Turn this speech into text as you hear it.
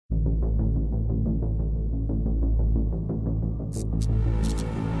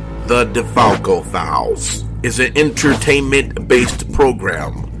The DeFalco Files is an entertainment-based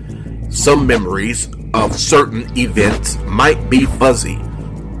program. Some memories of certain events might be fuzzy.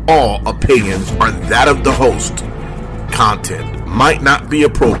 All opinions are that of the host. Content might not be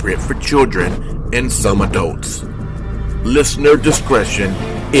appropriate for children and some adults. Listener discretion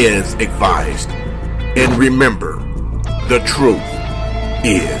is advised. And remember, the truth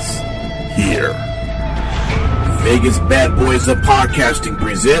is here. Vegas Bad Boys of Podcasting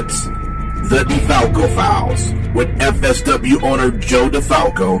presents The DeFalco Files with FSW owner Joe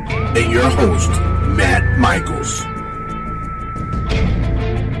DeFalco and your host, Matt Michaels.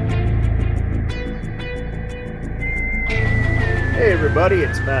 Hey everybody,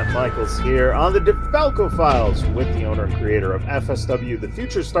 it's Matt Michaels here on the DeFalco Files with the owner and creator of FSW, the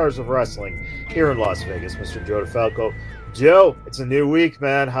Future Stars of Wrestling here in Las Vegas, Mr. Joe DeFalco. Joe, it's a new week,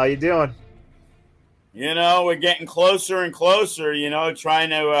 man. How you doing? You know, we're getting closer and closer,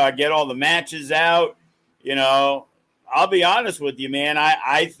 trying to get all the matches out. I'll be honest with you, man.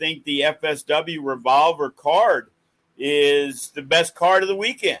 I think the FSW Revolver card is the best card of the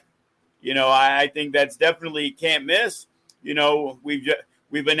weekend. I think that's definitely can't miss.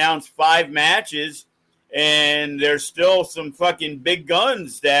 We've announced 5 matches, and there's still some fucking big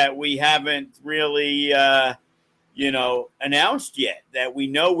guns that we haven't really, announced yet that we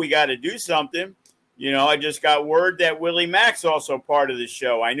know we got to do something. I just got word that Willie Mack's also part of the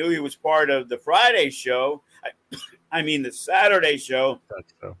show. I knew he was part of the Friday show. The Saturday show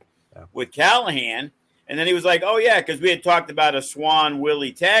with Callahan. And then he was like, oh, yeah, because we had talked about a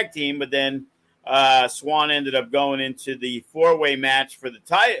Swan-Willie tag team, but then Swan ended up going into the 4-way match for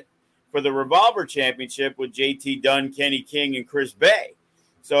the Revolver Championship with JT Dunn, Kenny King, and Chris Bay.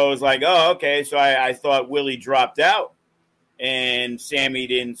 So it was like, oh, okay. So I thought Willie dropped out. And Sammy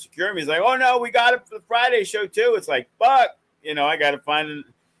didn't secure him. He's like, oh, no, we got it for the Friday show, too. It's like, fuck. I got to find,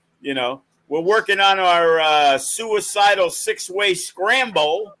 we're working on our suicidal 6-way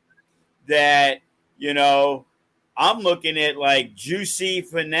scramble that, I'm looking at like Juicy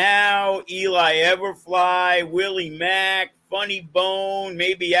Finau, Eli Everfly, Willie Mack, Funny Bone,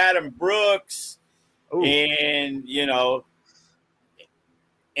 maybe Adam Brooks. Ooh. And,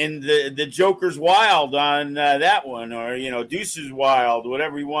 and the Joker's Wild on that one, or, Deuce's Wild,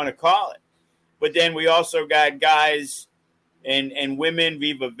 whatever you want to call it. But then we also got guys and women,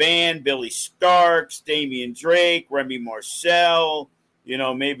 Viva Van, Billy Starks, Damian Drake, Remy Marcel,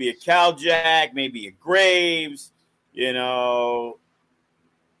 maybe a Cal Jack, maybe a Graves,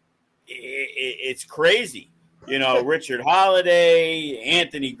 it's crazy. Richard Holiday,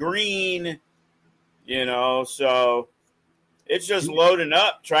 Anthony Green, so it's just loading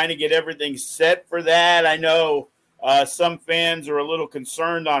up, trying to get everything set for that. I know some fans are a little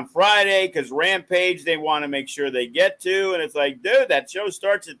concerned on Friday because Rampage they want to make sure they get to. And it's like, dude, that show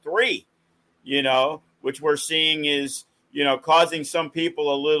starts at 3, which we're seeing is, causing some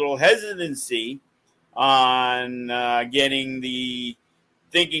people a little hesitancy on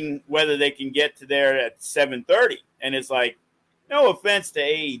thinking whether they can get to there at 7:30. And it's like, no offense to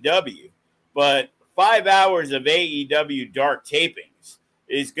AEW, but 5 hours of AEW dark tapings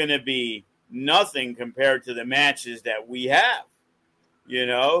is going to be nothing compared to the matches that we have.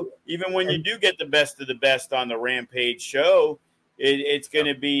 Even when you do get the best of the best on the Rampage show, it's going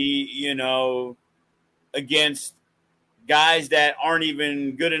to be, against guys that aren't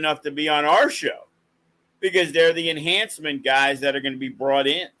even good enough to be on our show because they're the enhancement guys that are going to be brought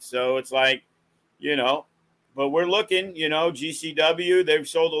in. So it's like, but we're looking, GCW, they've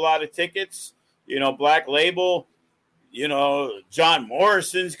sold a lot of tickets. Black Label, John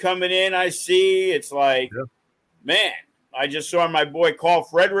Morrison's coming in, I see. It's like, man, I just saw my boy Carl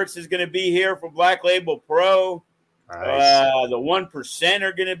Fredericks is going to be here for Black Label Pro. Nice. The 1%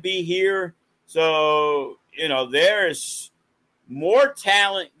 are going to be here. So, there's more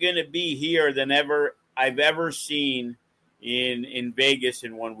talent going to be here than I've ever seen in Vegas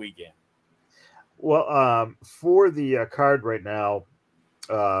in one weekend. Well, for the card right now,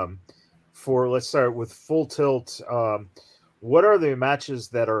 let's start with Full Tilt. What are the matches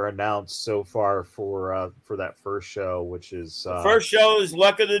that are announced so far for that first show, which is first show is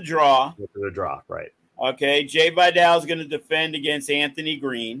Luck of the Draw. Luck of the Draw, right? Okay, Jay Vidal is going to defend against Anthony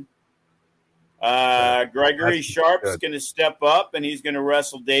Green. Gregory Sharp's going to step up, and he's going to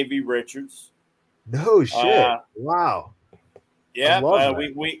wrestle Davey Richards. No shit! Wow. Yeah,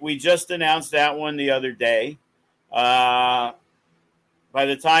 we just announced that one the other day. By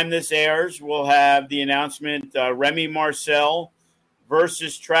the time this airs, we'll have the announcement, Remy Marcel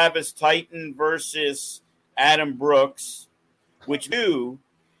versus Travis Titan versus Adam Brooks, which new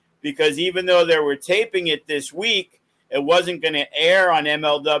because even though they were taping it this week, it wasn't going to air on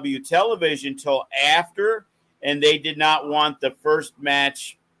MLW television till after, and they did not want the first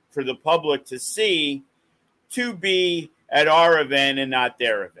match for the public to see to be at our event and not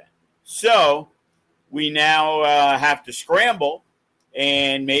their event. So we now have to scramble,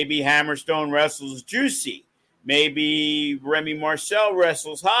 and maybe Hammerstone wrestles Juicy. Maybe Remy Marcel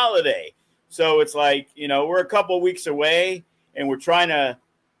wrestles Holiday. So it's like, we're a couple of weeks away, and we're trying to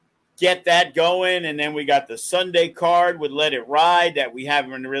get that going. And then we got the Sunday card with Let It Ride that we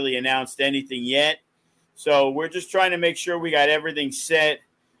haven't really announced anything yet. So we're just trying to make sure we got everything set.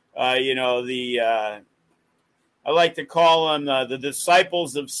 I like to call them the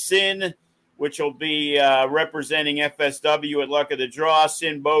Disciples of Sin, which will be representing FSW at Luck of the Draw.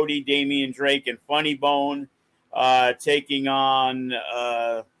 Sin Bodie, Damian Drake, and Funny Bone taking on,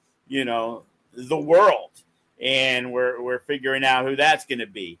 the World. And we're figuring out who that's going to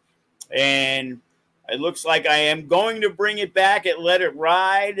be. And it looks like I am going to bring it back at Let It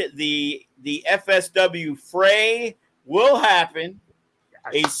Ride. The FSW fray will happen.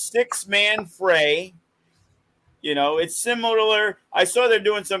 A 6-man fray. It's similar. I saw they're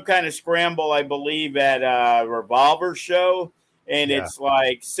doing some kind of scramble, I believe, at a Revolver show. And it's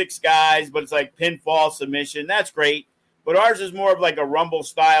like 6 guys, but it's like pinfall submission. That's great. But ours is more of like a Rumble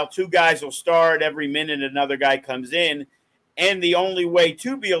style. 2 guys will start every minute. Another guy comes in. And the only way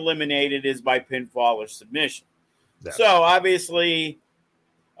to be eliminated is by pinfall or submission. Yeah. So obviously,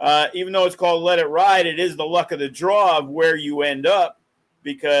 even though it's called Let It Ride, it is the luck of the draw of where you end up.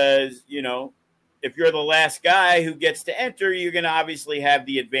 Because, if you're the last guy who gets to enter, you're going to obviously have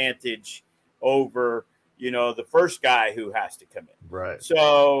the advantage over, the first guy who has to come in. Right.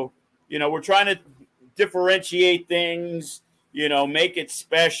 So, we're trying to differentiate things, make it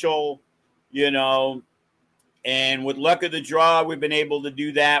special, and with luck of the draw, we've been able to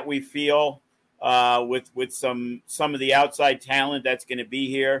do that, we feel, with some of the outside talent that's going to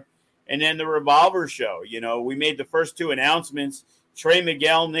be here. And then the Revolver show, we made the first 2 announcements. Trey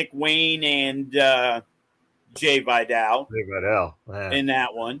Miguel, Nick Wayne, and Jay Vidal. In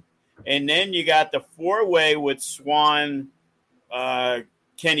that one. And then you got the 4-way with Swan,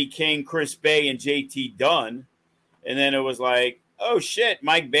 Kenny King, Chris Bay, and JT Dunn. And then it was like, oh, shit,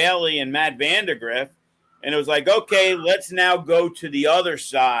 Mike Bailey and Matt Vandergriff. And it was like, okay, let's now go to the other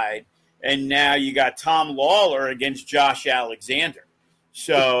side. And now you got Tom Lawler against Josh Alexander.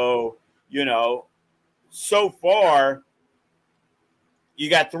 So, so far, you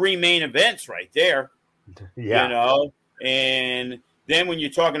got 3 main events right there. Yeah. And then when you're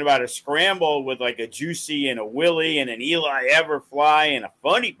talking about a scramble with like a Juicy and a Willie and an Eli Everfly and a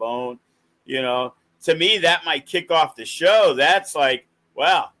Funny Bone, to me, that might kick off the show. That's like,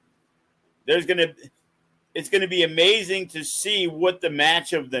 wow, it's going to be amazing to see what the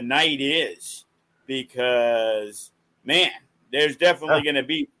match of the night is, because, man, there's definitely going to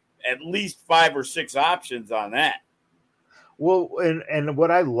be at least 5 or 6 options on that. Well, and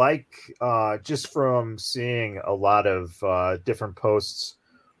what I like, just from seeing a lot of different posts,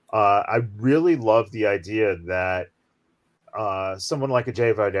 I really love the idea that someone like a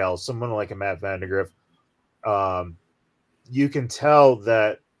Jay Vidal, someone like a Matt Vandergriff, you can tell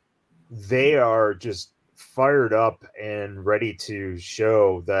that they are just fired up and ready to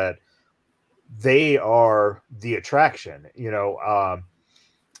show that they are the attraction.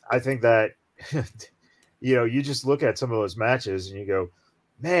 I think that you just look at some of those matches and you go,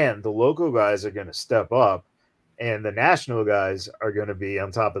 man, the local guys are going to step up and the national guys are going to be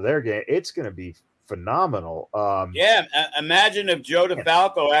on top of their game. It's going to be phenomenal. Imagine if Joe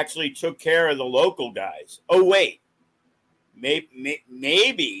DeFalco actually took care of the local guys. Oh, wait,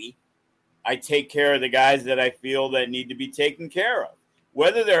 maybe I take care of the guys that I feel that need to be taken care of,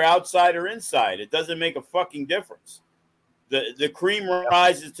 whether they're outside or inside. It doesn't make a fucking difference. The cream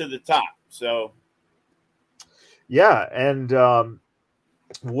rises to the top. So, yeah, and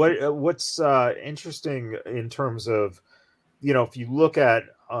what's interesting in terms of, if you look at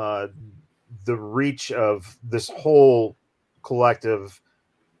the reach of this whole collective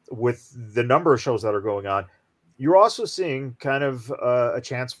with the number of shows that are going on, you're also seeing kind of a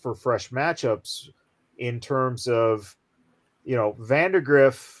chance for fresh matchups in terms of,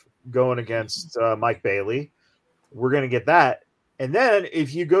 Vandergriff going against Mike Bailey. We're going to get that. And then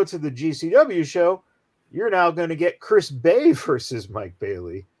if you go to the GCW show, you're now going to get Chris Bay versus Mike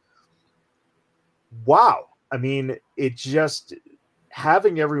Bailey. Wow. I mean, it just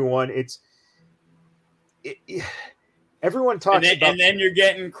having everyone, everyone talks about. And then you're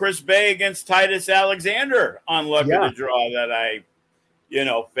getting Chris Bay against Titus Alexander on Luck of the Draw that I,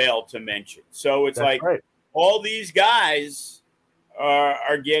 failed to mention. So it's all these guys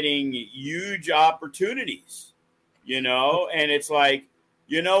are getting huge opportunities, And it's like,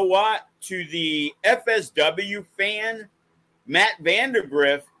 you know what? To the FSW fan, Matt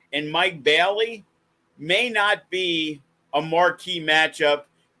Vandergriff and Mike Bailey may not be a marquee matchup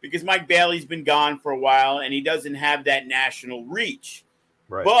because Mike Bailey's been gone for a while and he doesn't have that national reach.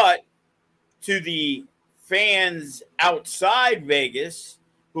 Right. But to the fans outside Vegas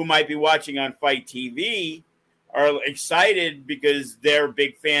who might be watching on Fight TV are excited because they're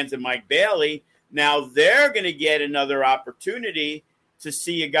big fans of Mike Bailey. Now they're going to get another opportunity to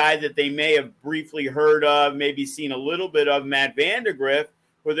see a guy that they may have briefly heard of, maybe seen a little bit of, Matt Vandergriff,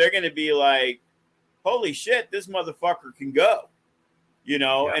 where they're going to be like, holy shit, this motherfucker can go,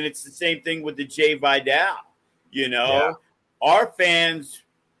 and it's the same thing with the Jay Vidal, our fans,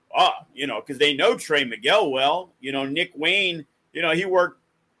 because they know Trey Miguel well, Nick Wayne, he worked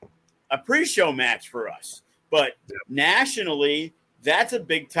a pre-show match for us, but nationally, that's a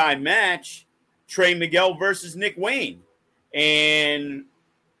big time match, Trey Miguel versus Nick Wayne. And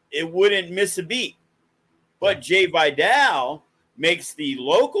it wouldn't miss a beat. But Jay Vidal makes the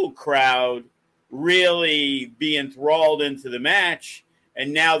local crowd really be enthralled into the match.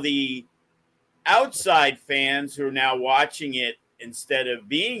 And now the outside fans who are now watching it instead of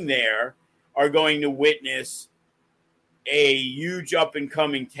being there are going to witness a huge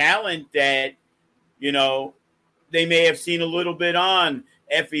up-and-coming talent that, they may have seen a little bit on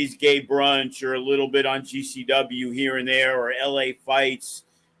Effie's Gay Brunch or a little bit on GCW here and there or LA Fights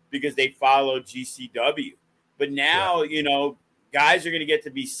because they follow GCW. But now, guys are going to get to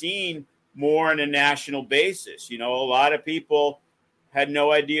be seen more on a national basis. A lot of people had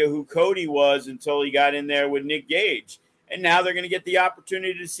no idea who Cody was until he got in there with Nick Gage. And now they're going to get the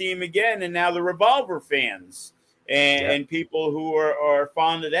opportunity to see him again. And now the Revolver fans and people who are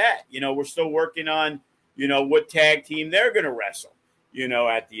fond of that, we're still working on, what tag team they're going to wrestle.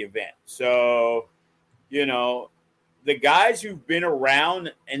 At the event. So, the guys who've been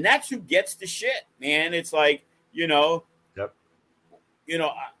around, and that's who gets the shit, man. It's like,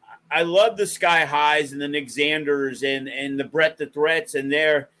 I love the Sky Highs and the Nick Xanders and the Brett the Threats and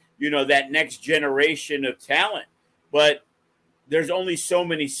their, that next generation of talent. But there's only so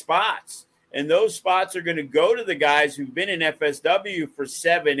many spots. And those spots are going to go to the guys who've been in FSW for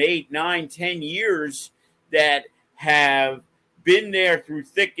 7, 8, 9, 10 years that have been there through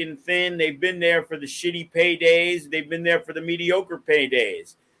thick and thin. They've been there for the shitty paydays. They've been there for the mediocre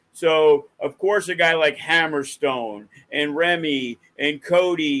paydays. So, of course, a guy like Hammerstone and Remy and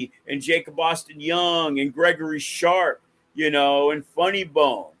Cody and Jacob Austin Young and Gregory Sharp, and Funny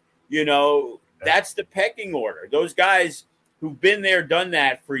Bone, that's the pecking order. Those guys who've been there, done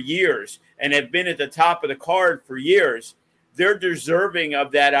that for years and have been at the top of the card for years, they're deserving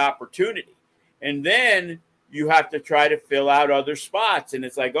of that opportunity. And then you have to try to fill out other spots. And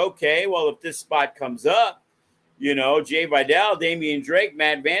it's like, okay, well, if this spot comes up, Jay Vidal, Damian Drake,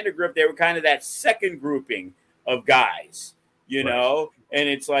 Matt Vandergriff, they were kind of that second grouping of guys, right. And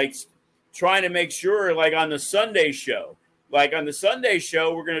it's like trying to make sure, like on the Sunday show, we're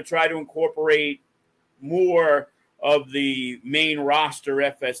going to try to incorporate more of the main roster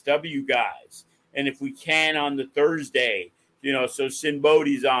FSW guys. And if we can on the Thursday, so Sin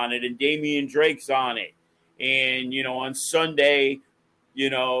Bodie's on it and Damian Drake's on it. And, on Sunday,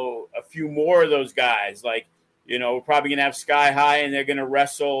 a few more of those guys, like, we're probably going to have Sky High and they're going to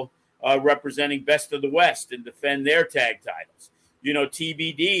wrestle representing Best of the West and defend their tag titles.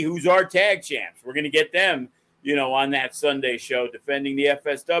 TBD, who's our tag champs? We're going to get them, on that Sunday show defending the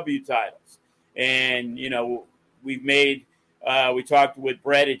FSW titles. And, we've made, we talked with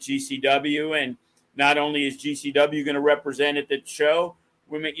Brett at GCW, and not only is GCW going to represent at the show,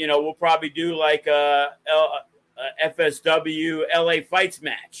 we'll probably do like a FSW LA Fights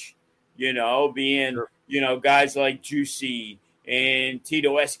match, being, sure. Guys like Juicy and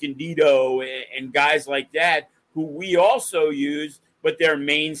Tito Escondido and guys like that who we also use, but they're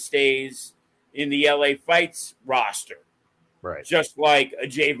mainstays in the LA Fights roster. Right. Just like a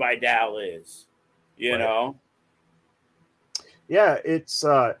Jay Vidal is, right. Yeah, it's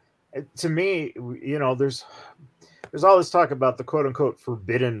to me, there's all this talk about the quote unquote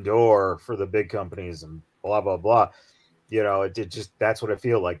forbidden door for the big companies and blah, blah, blah. That's what I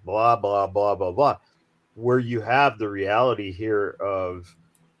feel like. Blah, blah, blah, blah, blah. Where you have the reality here of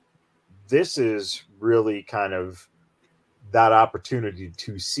this is really kind of that opportunity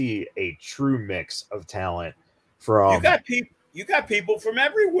to see a true mix of talent from. You got people from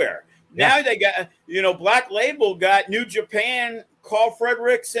everywhere. Now they got, Black Label got New Japan, Carl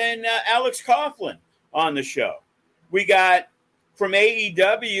Fredericks and Alex Coughlin on the show. We got from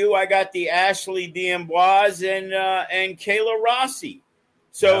AEW, I got the Ashley D'Amboise and Kayla Rossi.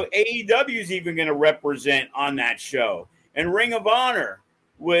 So AEW is even going to represent on that show, and Ring of Honor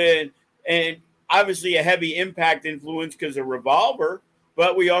and obviously a heavy Impact influence because of Revolver,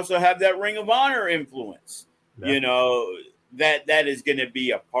 but we also have that Ring of Honor influence. That is going to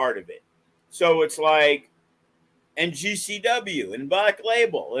be a part of it. So it's like, and GCW and Black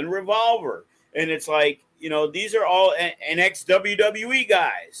Label and Revolver, and it's like, these are all an ex-WWE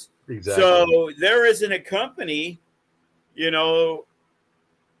guys. Exactly. So there isn't a company, name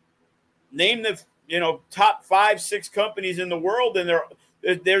the top 5-6 companies in the world, and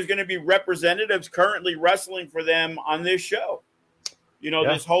there's going to be representatives currently wrestling for them on this show.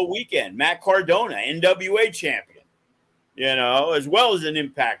 This whole weekend. Matt Cardona, NWA champion, as well as an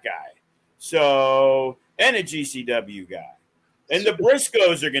Impact guy. So, and a GCW guy. And the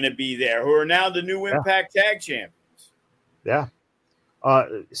Briscoes are going to be there, who are now the new Impact Tag Champions. Yeah.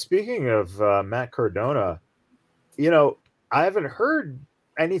 Speaking of Matt Cardona, I haven't heard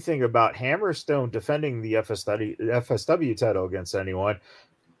anything about Hammerstone defending the FSW title against anyone.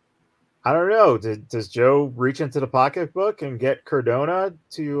 I don't know. Does Joe reach into the pocketbook and get Cardona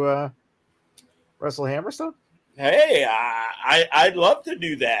to wrestle Hammerstone? Hey, I'd love to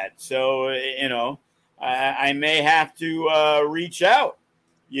do that. So, I may have to reach out,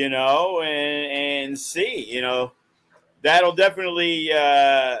 and see, that'll definitely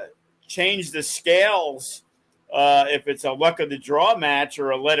change the scales if it's a luck of the draw match or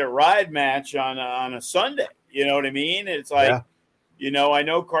a let it ride match on a Sunday. You know what I mean? It's like, I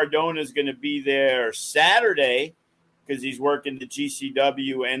know Cardona's going to be there Saturday because he's working the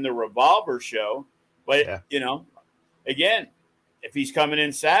GCW and the Revolver show. But, again, if he's coming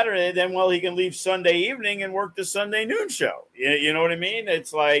in Saturday, then, he can leave Sunday evening and work the Sunday noon show. You know what I mean?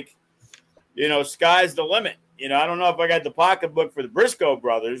 It's like, sky's the limit. I don't know if I got the pocketbook for the Briscoe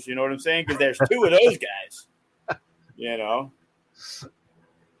brothers. You know what I'm saying? Because there's 2 of those guys.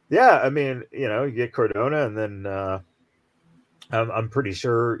 Yeah, I mean, you get Cardona, and then I'm pretty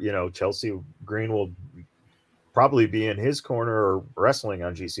sure, Chelsea Green will probably be in his corner or wrestling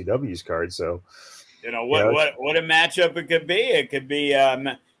on GCW's card. So, what a matchup it could be. It could be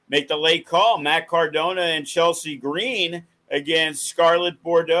make the late call, Matt Cardona and Chelsea Green against Scarlett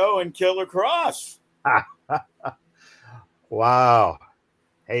Bordeaux and Killer Cross. Wow.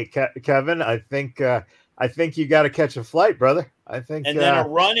 Hey, Kevin, I think you got to catch a flight, brother. I think, and then a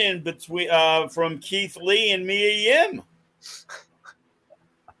run in between from Keith Lee and Mia Yim.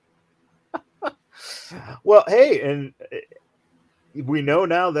 Well, hey, and we know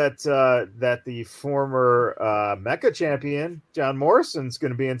now that the former Mecca champion John Morrison's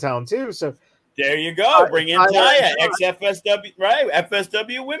going to be in town too. So there you go. Bring in Taya, ex-FSW, right?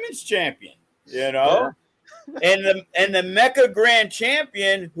 FSW Women's Champion. And the Mecca Grand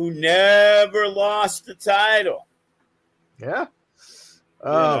Champion who never lost the title. Yeah.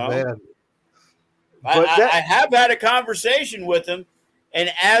 Oh man. I have had a conversation with him,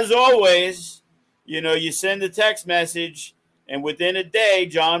 and as always, you send a text message, and within a day,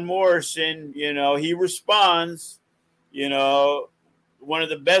 John Morrison, he responds. One of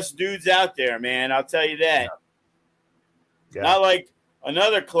the best dudes out there, man. I'll tell you that. Yeah. Not like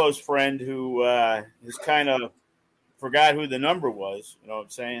another close friend who is kind of forgot who the number was. You know what I'm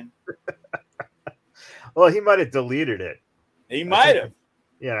saying? Well, he might have deleted it. He might have.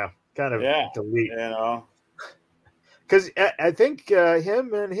 Kind of delete. Because I think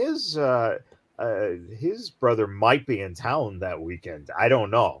him and his brother might be in town that weekend. I don't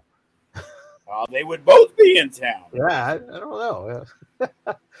know. They would both be in town. Yeah, I don't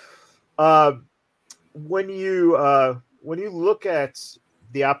know. When you look at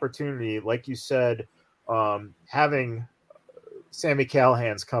the opportunity, like you said, having Sami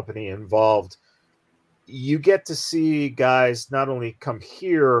Callihan's company involved, you get to see guys not only come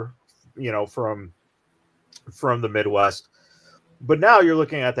here, from the Midwest, but now you're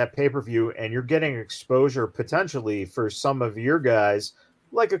looking at that pay-per-view and you're getting exposure potentially for some of your guys,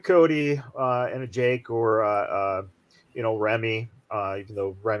 like a Cody and a Jake or Remy, even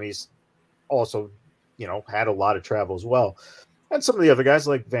though Remy's also had a lot of travel as well, and some of the other guys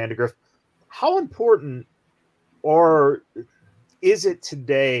like Vandegrift. How important is it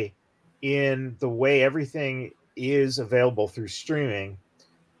today in the way everything is available through streaming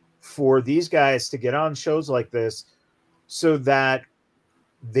for these guys to get on shows like this so that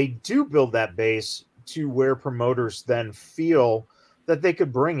they do build that base to where promoters then feel that they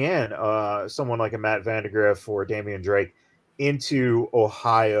could bring in someone like a Matt Vandegrift or Damian Drake into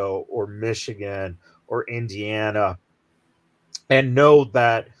Ohio or Michigan or Indiana and know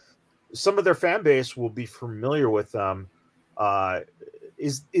that some of their fan base will be familiar with them?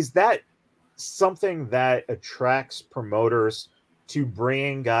 Is that something that attracts promoters to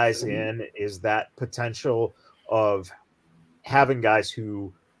bringing guys in is that potential of having guys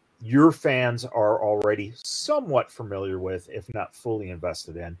who your fans are already somewhat familiar with, if not fully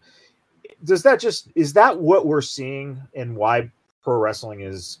invested in. Is that what we're seeing, and why pro wrestling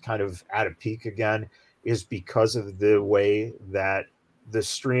is kind of at a peak again, is because of the way that the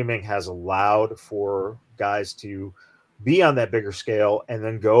streaming has allowed for guys to be on that bigger scale and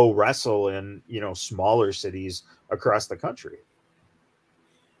then go wrestle in, smaller cities across the country?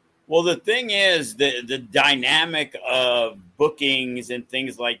 Well, the thing is, the dynamic of bookings and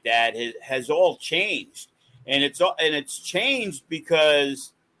things like that has all changed, and it's changed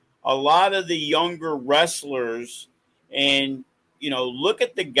because a lot of the younger wrestlers, and look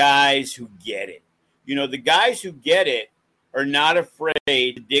at the guys who get it. The guys who get it are not afraid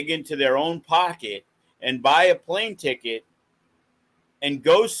to dig into their own pocket and buy a plane ticket and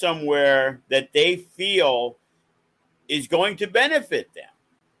go somewhere that they feel is going to benefit them.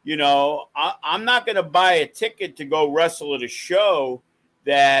 I'm not going to buy a ticket to go wrestle at a show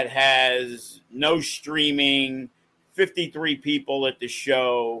that has no streaming, 53 people at the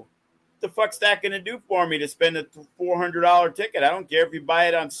show. What the fuck's that going to do for me to spend a $400 ticket? I don't care if you buy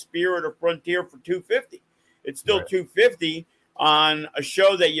it on Spirit or Frontier for $250. It's still right. $250 on a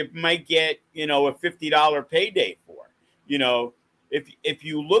show that you might get, a $50 payday for. If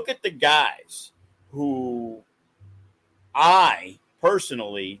you look at the guys who I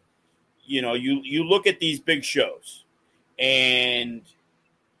personally, you look at these big shows and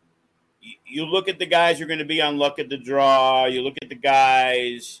you look at the guys who are going to be on Luck of the Draw. You look at the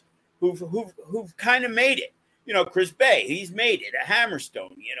guys who've kind of made it. Chris Bay, he's made it. A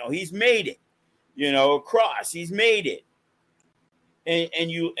Hammerstone, he's made it. A Cross, he's made it. And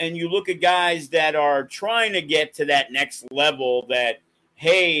you look at guys that are trying to get to that next level. That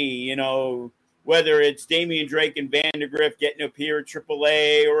whether it's Damian Drake and Vandegrift getting to appear at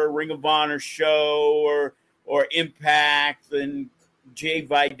AAA or a Ring of Honor show or Impact and Jay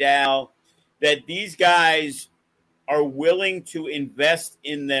Vidal, that these guys are willing to invest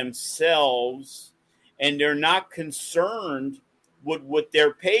in themselves and they're not concerned with what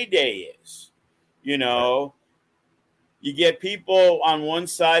their payday is. You get people on one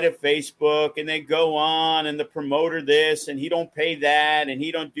side of Facebook and they go on and the promoter this and he don't pay that and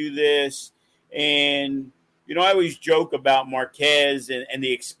he don't do this. And, I always joke about Marquez and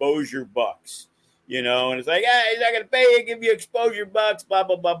the exposure bucks, and it's like, he's not going to pay you, give you exposure bucks, blah,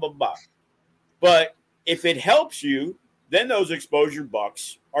 blah, blah, blah, blah. But if it helps you, then those exposure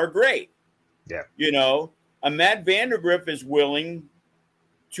bucks are great. Yeah. A Matt Vandegrift is willing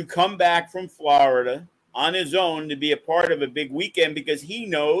to come back from Florida on his own to be a part of a big weekend because he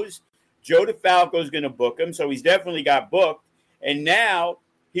knows Joe DeFalco is going to book him. So he's definitely got booked. And now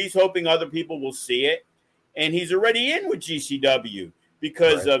he's hoping other people will see it. And he's already in with GCW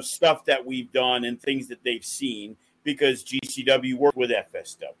because of stuff that we've done and things that they've seen because GCW worked with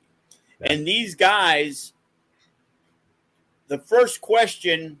FSW. Yeah. And these guys, the first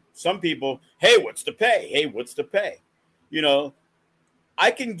question, some people, hey, what's the pay? Hey, what's the pay? I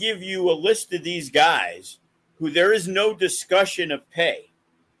can give you a list of these guys who there is no discussion of pay.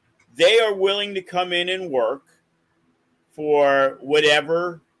 They are willing to come in and work for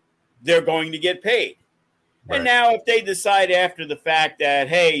whatever they're going to get paid. Right. And now if they decide after the fact that,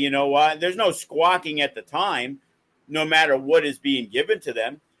 hey, you know what, there's no squawking at the time, no matter what is being given to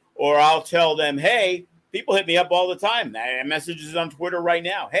them, or I'll tell them, hey, people hit me up all the time. Messages on Twitter right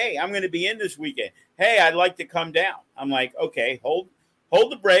now. Hey, I'm going to be in this weekend. Hey, I'd like to come down. I'm like, okay, hold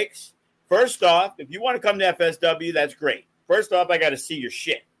the brakes. First off, if you want to come to FSW, that's great. First off, I got to see your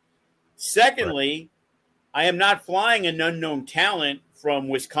shit. Secondly, I am not flying an unknown talent from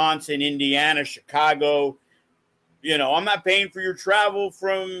Wisconsin, Indiana, Chicago. I'm not paying for your travel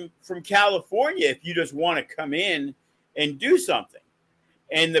from California if you just want to come in and do something.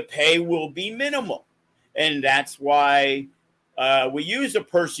 And the pay will be minimal. And that's why we use a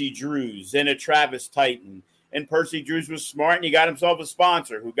Percy Drews and a Travis Titan. And Percy Drews was smart, and he got himself a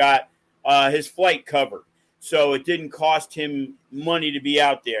sponsor who got his flight covered. So it didn't cost him money to be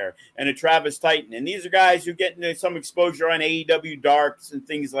out there. And a Travis Titan. And these are guys who get into some exposure on AEW Darks and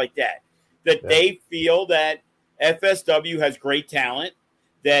things like that. They feel that FSW has great talent,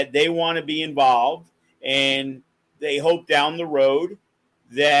 that they want to be involved, and they hope down the road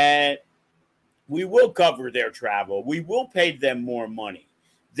that we will cover their travel. We will pay them more money.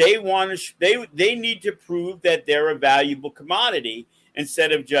 They want to. They need to prove that they're a valuable commodity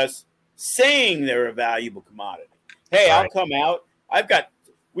instead of just saying they're a valuable commodity. Hey, I'll come out.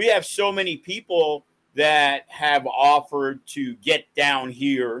 We have so many people that have offered to get down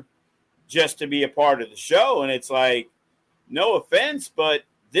here just to be a part of the show, and it's like, no offense, but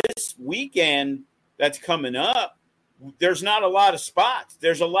this weekend that's coming up, there's not a lot of spots.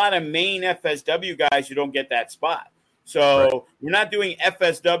 There's a lot of main FSW guys who don't get that spot. So we're not doing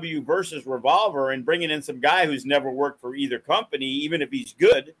FSW versus Revolver and bringing in some guy who's never worked for either company, even if he's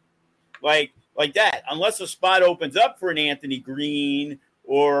good, like that. Unless a spot opens up for an Anthony Green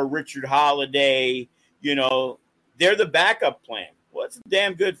or Richard Holiday, you know, they're the backup plan. Well, it's a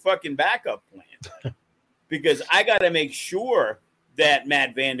damn good fucking backup plan because I got to make sure that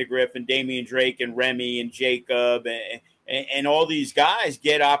Matt Vandegrift and Damian Drake and Remy and Jacob and all these guys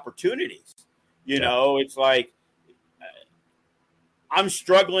get opportunities. You know, it's like I'm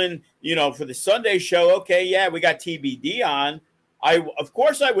struggling, you know, for the Sunday show. Okay, yeah, we got TBD on. Of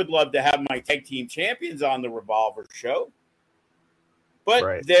course, I would love to have my tag team champions on the Revolver show,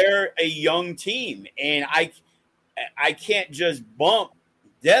 but they're a young team, and I can't just bump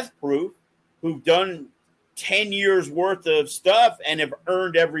Death Proof, who've done 10 years worth of stuff and have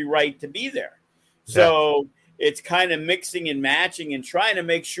earned every right to be there. So it's kind of mixing and matching and trying to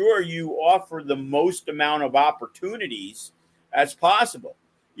make sure you offer the most amount of opportunities as possible.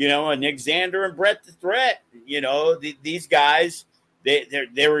 You know, Nick Xander and Brett the Threat, you know, these guys,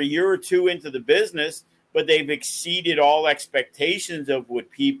 they're a year or two into the business, but they've exceeded all expectations of what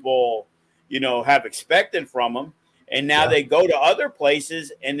people, you know, have expected from them. And now they go to other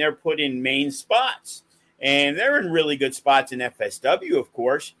places and they're put in main spots. And they're in really good spots in FSW, of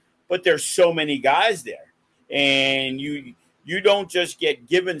course, but there's so many guys there. And you don't just get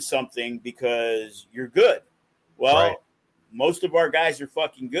given something because you're good. Well, most of our guys are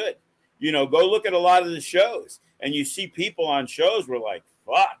fucking good. You know, go look at a lot of the shows, and you see people on shows where like,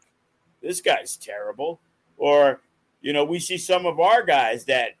 fuck, this guy's terrible. Or, you know, we see some of our guys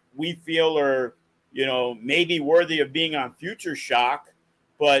that we feel are, you know, maybe worthy of being on Future Shock,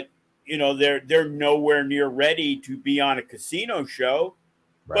 but you know, they're nowhere near ready to be on a casino show,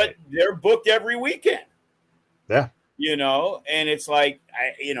 but they're booked every weekend. Yeah. You know, and it's like,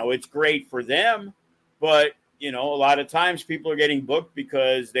 you know, it's great for them, but, you know, a lot of times people are getting booked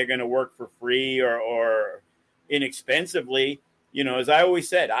because they're going to work for free or inexpensively. You know, as I always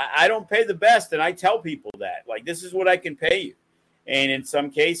said, I don't pay the best, and I tell people that. Like, this is what I can pay you. And in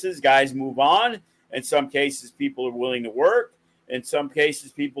some cases, guys move on. In some cases, people are willing to work. In some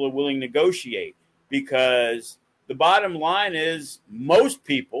cases, people are willing to negotiate, because the bottom line is most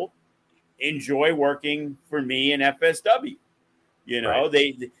people enjoy working for me in FSW. You know,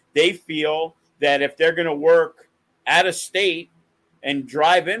 they feel that if they're going to work out of state and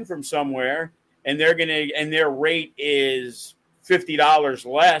drive in from somewhere, and their rate is $50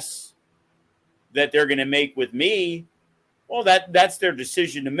 less that they're going to make with me, well, that's their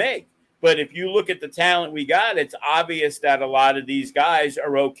decision to make. But if you look at the talent we got, it's obvious that a lot of these guys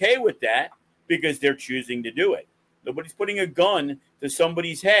are okay with that because they're choosing to do it. Nobody's putting a gun to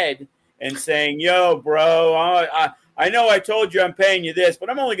somebody's head and saying, yo, bro, I know I told you I'm paying you this, but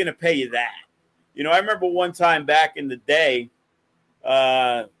I'm only going to pay you that. You know, I remember one time back in the day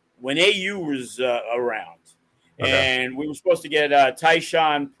when AU was around, and we were supposed to get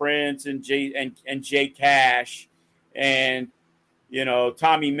Tyshawn Prince and Jay Cash and, you know,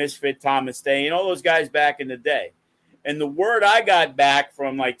 Tommy Misfit, Thomas Day, and all those guys back in the day. And the word I got back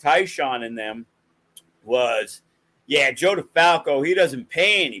from like Tyshawn and them was, yeah, Joe DeFalco, he doesn't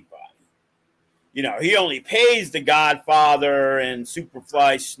pay anybody. You know, he only pays the Godfather and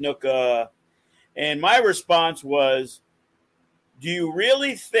Superfly Snuka. And my response was, do you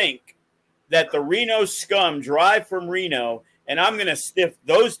really think that the Reno scum drive from Reno and I'm going to stiff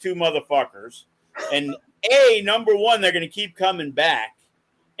those two motherfuckers? And A, number one, they're going to keep coming back.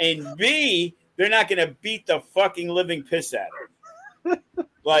 And B, they're not going to beat the fucking living piss out of them.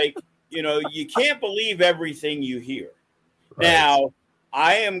 Like, you know, you can't believe everything you hear. Now,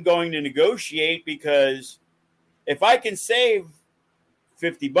 I am going to negotiate, because if I can save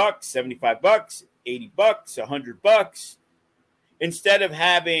 $50, $75, $80, $100, instead of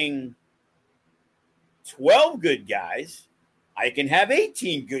having 12 good guys, I can have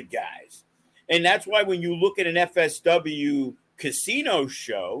 18 good guys. And that's why when you look at an FSW casino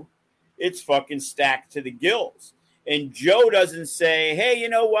show, it's fucking stacked to the gills. And Joe doesn't say, hey, you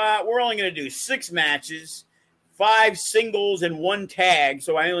know what? We're only going to do 6 matches, 5 singles, and 1 tag,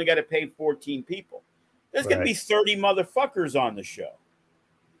 so I only got to pay 14 people. There's going to be 30 motherfuckers on the show.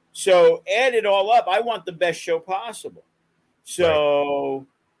 So add it all up. I want the best show possible. So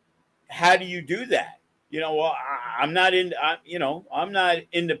how do you do that? You know, well, I'm not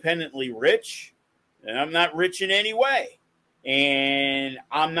independently rich, and I'm not rich in any way. And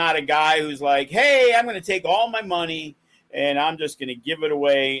I'm not a guy who's like, hey, I'm going to take all my money and I'm just going to give it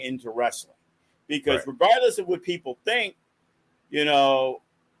away into wrestling. Because regardless of what people think, you know,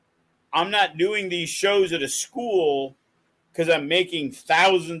 I'm not doing these shows at a school because I'm making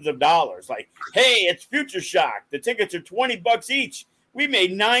thousands of dollars. Like, hey, it's Future Shock. The tickets are $20 each. We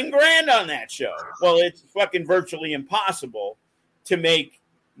made $9,000 on that show. Well, it's fucking virtually impossible to make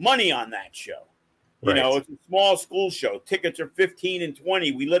money on that show. You know, it's a small school show. Tickets are $15 and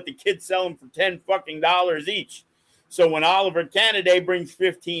 $20. We let the kids sell them for $10 each. So when Oliver Canaday brings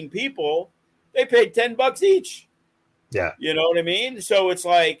 15 people, they paid $10 each. Yeah. You know what I mean? So it's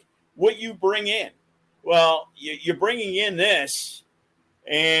like what you bring in. Well, you're bringing in this,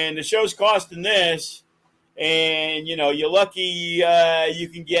 and the show's costing this, and, you know, you're lucky you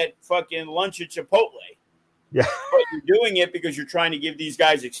can get fucking lunch at Chipotle. Yeah. But you're doing it because you're trying to give these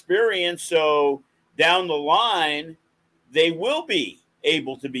guys experience, so down the line, they will be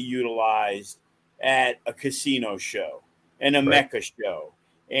able to be utilized at a casino show and a Mecca show.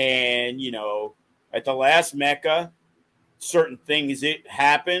 And, you know, at the last Mecca, certain things it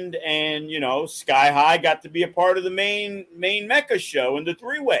happened, and, you know, Sky High got to be a part of the main Mecca show in the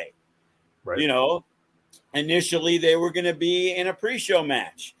three-way. You know, initially they were going to be in a pre-show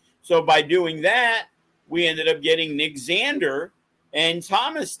match. So by doing that, we ended up getting Nick Xander and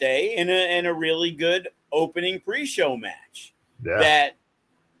Thomas Day in a really good opening pre-show match. That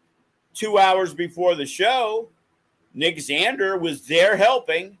 2 hours before the show, Nick Xander was there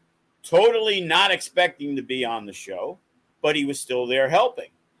helping, totally not expecting to be on the show, but he was still there helping.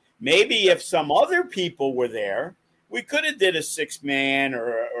 Maybe if some other people were there, we could have did a 6-man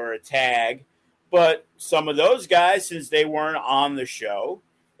or a tag, but some of those guys, since they weren't on the show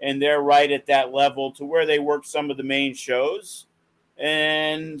and they're right at that level to where they work some of the main shows,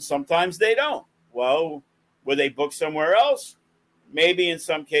 and sometimes they don't. Well, were they booked somewhere else? Maybe in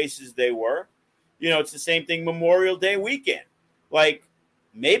some cases they were. You know, it's the same thing Memorial Day weekend. Like,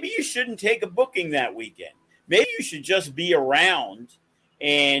 maybe you shouldn't take a booking that weekend. Maybe you should just be around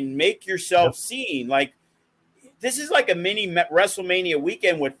and make yourself seen. Like, this is like a mini WrestleMania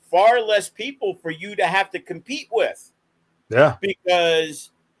weekend with far less people for you to have to compete with. Yeah.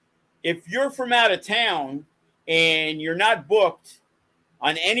 Because if you're from out of town and you're not booked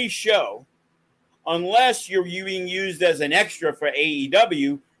on any show, unless you're being used as an extra for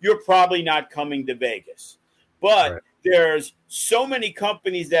AEW, you're probably not coming to Vegas. But there's so many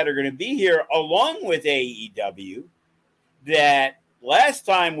companies that are going to be here along with AEW that last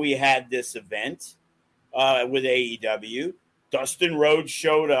time we had this event with AEW, Dustin Rhodes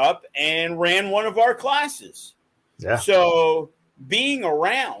showed up and ran one of our classes. Yeah. So being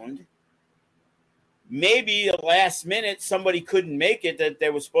around, maybe the last minute somebody couldn't make it, that they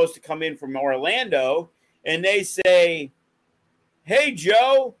were supposed to come in from Orlando, and they say, hey,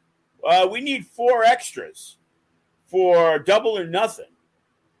 Joe, we need 4 extras for Double or Nothing.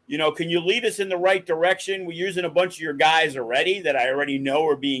 You know, can you lead us in the right direction? We're using a bunch of your guys already that I already know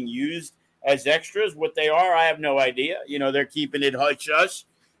are being used as extras. What they are, I have no idea. You know, they're keeping it hush-hush.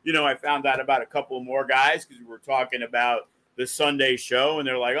 You know, I found out about a couple more guys because we were talking about the Sunday show, and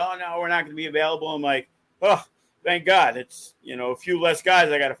they're like, oh, no, we're not going to be available. I'm like, oh, thank God. It's, you know, a few less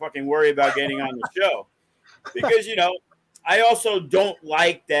guys I got to fucking worry about getting on the show. Because, you know, I also don't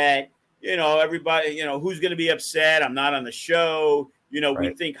like that, you know, everybody, you know, who's going to be upset? I'm not on the show. You know, we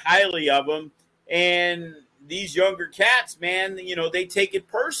think highly of them. And these younger cats, man, you know, they take it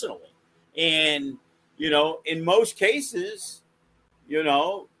personally. And, you know, in most cases, you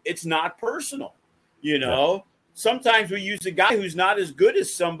know, it's not personal. You know, sometimes we use a guy who's not as good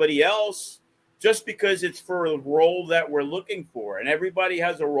as somebody else just because it's for a role that we're looking for. And everybody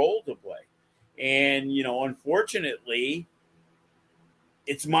has a role to play. And, you know, unfortunately,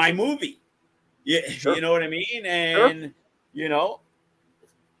 it's my movie. Yeah, you know what I mean? And, you know,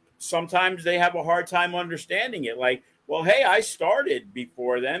 sometimes they have a hard time understanding it. Like, well, hey, I started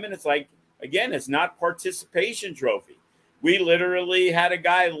before them. And it's like, again, it's not participation trophy. We literally had a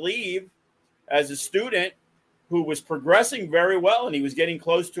guy leave as a student who was progressing very well, and he was getting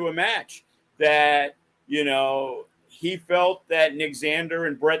close to a match that, you know, he felt that Nick Xander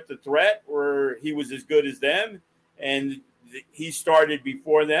and Bret the Threat he was as good as them. And he started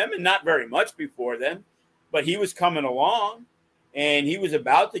before them, and not very much before them, but he was coming along, and he was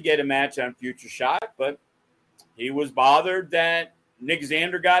about to get a match on Future Shock, but he was bothered that Nick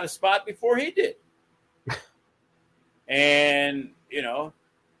Xander got a spot before he did. And, you know,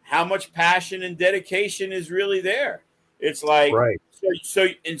 how much passion and dedication is really there? It's like, so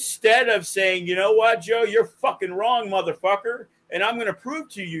instead of saying, you know what, Joe, you're fucking wrong, motherfucker, and I'm going to prove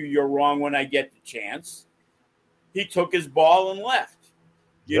to you you're wrong when I get the chance, he took his ball and left.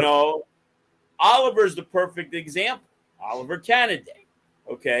 You know, Oliver's the perfect example. Oliver Canaday.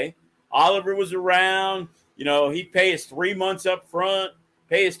 Okay. Oliver was around, he'd pay his 3 months up front,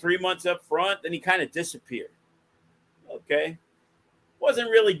 then he kind of disappeared. Okay. Wasn't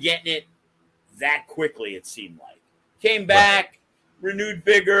really getting it that quickly, it seemed like. Came back, renewed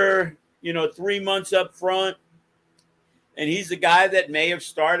vigor, 3 months up front. And he's the guy that may have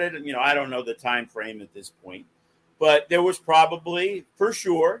started, I don't know the time frame at this point, but there was probably, for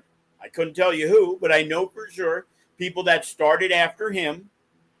sure, I couldn't tell you who, but I know for sure, people that started after him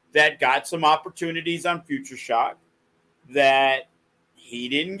that got some opportunities on Future Shock that he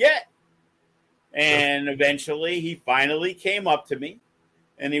didn't get. And eventually he finally came up to me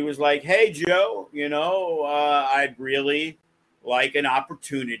and he was like, hey, Joe, I'd really like an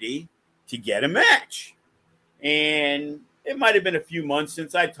opportunity to get a match. And it might have been a few months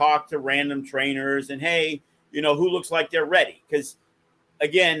since I talked to random trainers and, hey, who looks like they're ready? Because,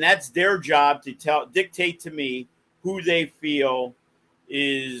 again, that's their job to dictate to me who they feel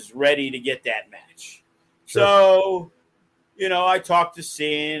is ready to get that match. Sure. So, I talked to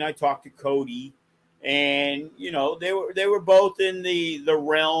Sin, I talked to Cody, and, they were both in the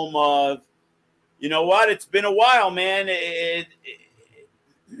realm of, it's been a while, man.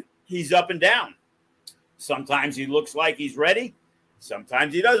 He's up and down. Sometimes he looks like he's ready.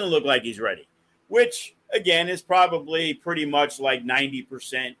 Sometimes he doesn't look like he's ready, which, again, is probably pretty much like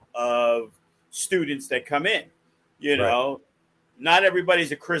 90% of students that come in. Not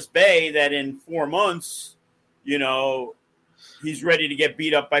everybody's a Chris Bay that in 4 months, he's ready to get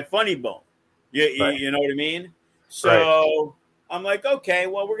beat up by Funny Bone. You know what I mean? So I'm like, okay,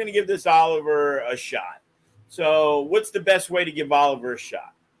 well, we're going to give this Oliver a shot. So what's the best way to give Oliver a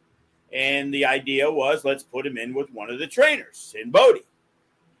shot? And the idea was, let's put him in with one of the trainers in Bodie.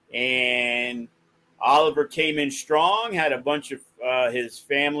 And Oliver came in strong, had a bunch of his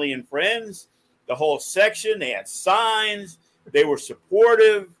family and friends, the whole section. They had signs. They were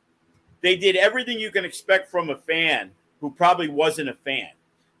supportive. They did everything you can expect from a fan who probably wasn't a fan.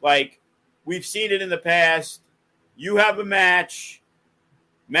 Like, we've seen it in the past. You have a match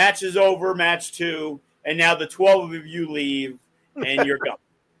is over, match 2, and now the 12 of you leave, and you're gone.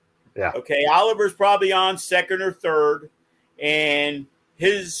 Yeah. Okay, Oliver's probably on second or third, and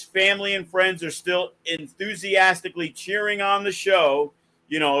his family and friends are still enthusiastically cheering on the show,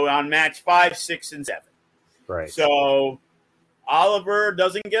 on match 5, 6, and 7. Right. So Oliver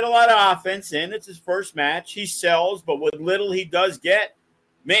doesn't get a lot of offense in. It's his first match. He sells, but what little he does get,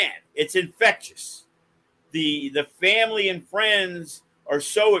 man, it's infectious. The family and friends are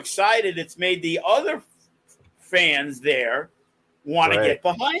so excited, it's made the other fans there want to get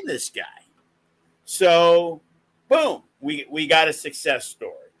behind this guy. So, boom, we got a success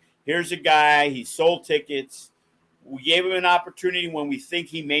story. Here's a guy, he sold tickets. We gave him an opportunity when we think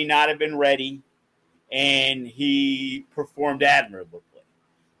he may not have been ready, and he performed admirably.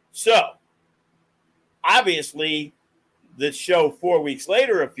 So, obviously, the show 4 weeks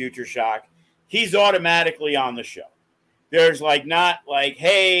later of Future Shock, he's automatically on the show. There's not like,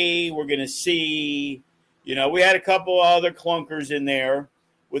 hey, we're going to see. We had a couple other clunkers in there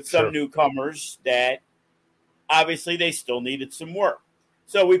with some newcomers that obviously they still needed some work.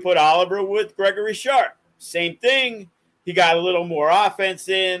 So we put Oliver with Gregory Sharp. Same thing. He got a little more offense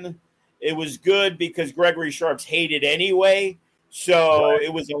in. It was good because Gregory Sharp's hated anyway. So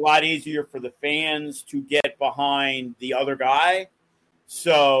it was a lot easier for the fans to get behind the other guy.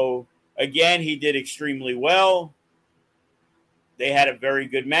 So, again, he did extremely well. They had a very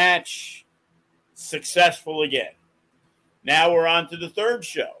good match. Successful again. Now we're on to the third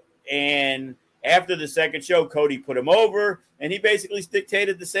show. And after the second show, Cody put him over, and he basically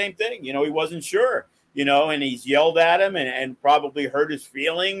dictated the same thing. He wasn't sure, and he's yelled at him and probably hurt his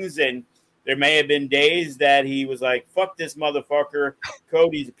feelings. And there may have been days that he was like, fuck this motherfucker.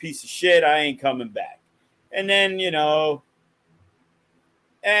 Cody's a piece of shit. I ain't coming back. And then,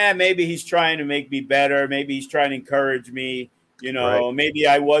 maybe he's trying to make me better. Maybe he's trying to encourage me. Maybe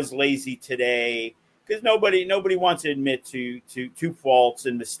I was lazy today, because nobody wants to admit to faults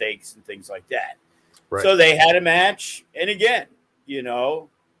and mistakes and things like that. Right. So they had a match. And again,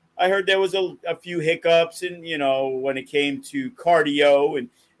 I heard there was a few hiccups and, when it came to cardio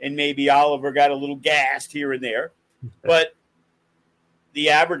and maybe Oliver got a little gassed here and there, but the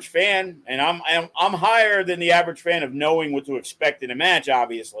average fan, and I'm higher than the average fan of knowing what to expect in a match,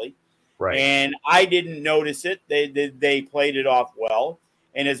 obviously. Right. And I didn't notice it. They played it off well.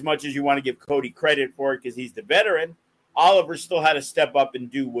 And as much as you want to give Cody credit for it because he's the veteran, Oliver still had to step up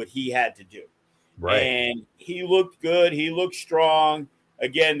and do what he had to do. Right. And he looked good. He looked strong.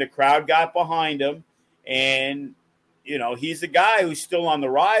 Again, the crowd got behind him. And, he's a guy who's still on the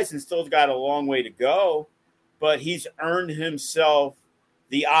rise and still got a long way to go. But he's earned himself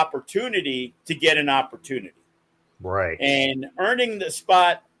the opportunity to get an opportunity. Right. And earning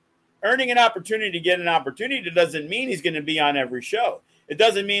an opportunity to get an opportunity doesn't mean he's going to be on every show. It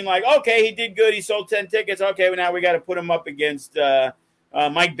doesn't mean like, okay, he did good, he sold 10 tickets. Okay, well, now we got to put him up against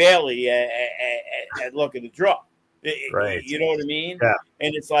Mike Bailey at Luck of the Draw. Right. You know what I mean? Yeah.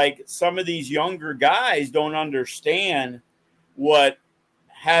 And it's like some of these younger guys don't understand what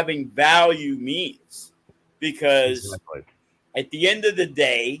having value means, because at the end of the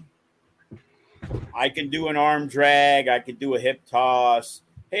day, I can do an arm drag, I can do a hip toss.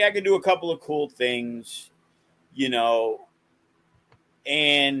 Hey, I can do a couple of cool things, you know.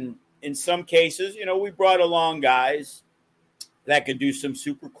 And in some cases, you know, we brought along guys that could do some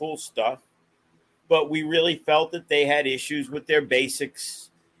super cool stuff, but we really felt that they had issues with their basics.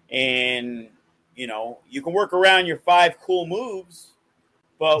 And, you know, you can work around your 5 cool moves,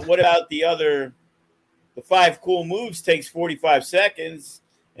 but what about the 5 cool moves takes 45 seconds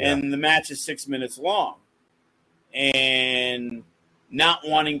and the match is 6 minutes long, and not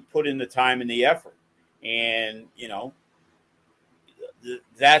wanting to put in the time and the effort. And, you know,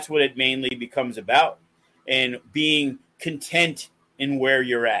 that's what it mainly becomes about, and being content in where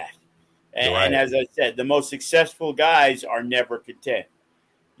you're at. And as I said, the most successful guys are never content.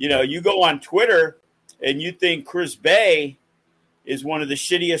 You know, you go on Twitter and you think Chris Bay is one of the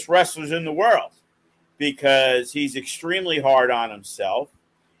shittiest wrestlers in the world because he's extremely hard on himself.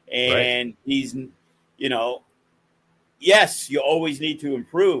 And he's, you know, yes, you always need to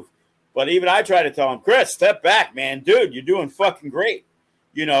improve. But even I try to tell him, Chris, step back, man. Dude, you're doing fucking great.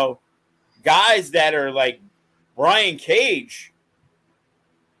 You know, guys that are like Brian Cage,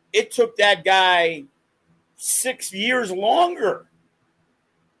 it took that guy 6 years longer.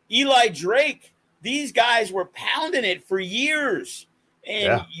 Eli Drake, these guys were pounding it for years.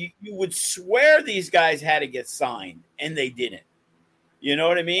 And you would swear these guys had to get signed, and they didn't. You know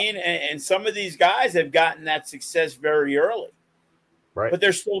what I mean? And some of these guys have gotten that success very early. Right. But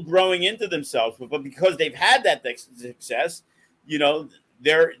they're still growing into themselves. But because they've had that success, you know,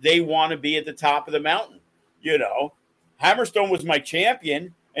 they want to be at the top of the mountain. You know, Hammerstone was my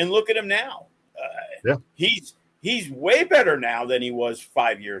champion, and look at him now. He's way better now than he was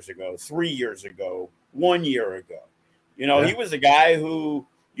 5 years ago, 3 years ago, 1 year ago. You know, he was a guy who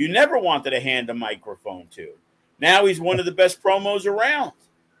you never wanted to hand a microphone to. Now he's one of the best promos around.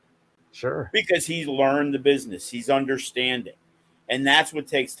 Sure. Because he's learned the business. He's understanding. And that's what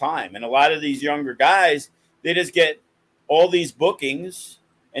takes time. And a lot of these younger guys, they just get all these bookings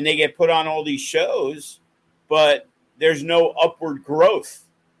and they get put on all these shows, but there's no upward growth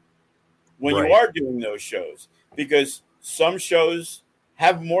when you are doing those shows, because some shows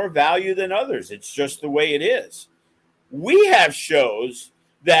have more value than others. It's just the way it is. We have shows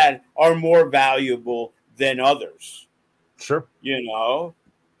that are more valuable than others. Sure. You know,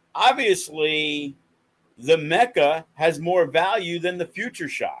 obviously the Mecca has more value than the Future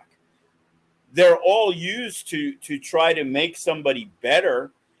Shock. They're all used to try to make somebody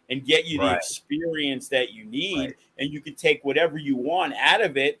better and get you the experience that you need. And you can take whatever you want out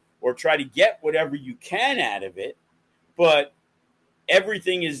of it or try to get whatever you can out of it. But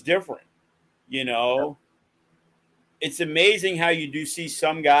everything is different, you know. It's amazing how you do see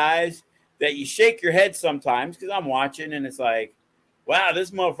some guys that you shake your head sometimes, because I'm watching and it's like, wow,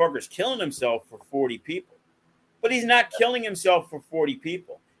 this motherfucker's killing himself for 40 people. But he's not killing himself for 40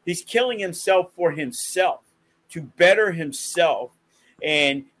 people. He's killing himself for himself, to better himself.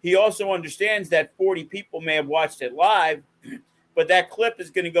 And he also understands that 40 people may have watched it live, but that clip is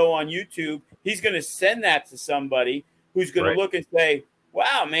going to go on YouTube. He's going to send that to somebody who's going to look and say,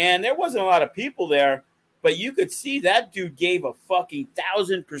 wow, man, there wasn't a lot of people there, but you could see that dude gave a fucking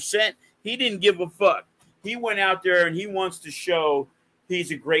 1,000%. He didn't give a fuck. He went out there and he wants to show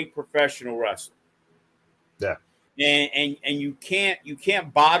he's a great professional wrestler. Yeah. And you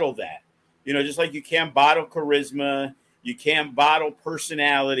can't bottle that. You know, just like you can't bottle charisma, you can't bottle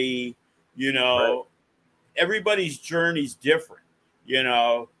personality, you know. Everybody's journey's different. You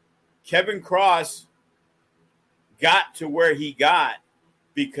know, Kevin Cross got to where he got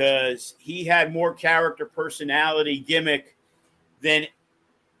because he had more character, personality, gimmick than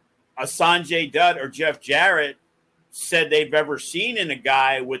a Sanjay Dutt or Jeff Jarrett said they've ever seen in a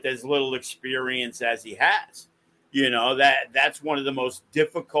guy with as little experience as he has. You know, that's one of the most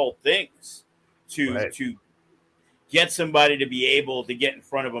difficult things to get somebody to be able to get in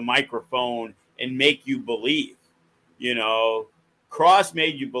front of a microphone and make you believe. You know, Cross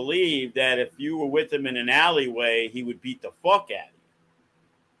made you believe that if you were with him in an alleyway, he would beat the fuck out of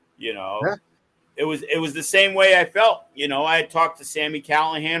you. You know, it was the same way I felt. You know, I had talked to Sammy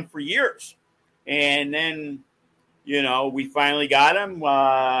Callahan for years, and then we finally got him.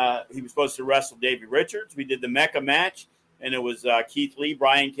 He was supposed to wrestle Davey Richards. We did the Mecca match, and it was Keith Lee,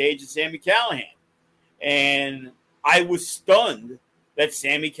 Brian Cage, and Sami Callihan. And I was stunned that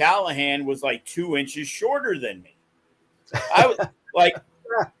Sami Callihan was like 2 inches shorter than me. I was like,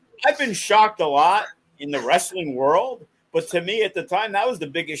 I've been shocked a lot in the wrestling world, but to me at the time, that was the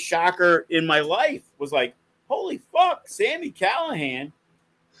biggest shocker in my life. Was like, holy fuck, Sami Callihan.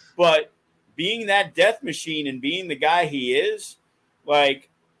 But being that death machine and being the guy he is, like,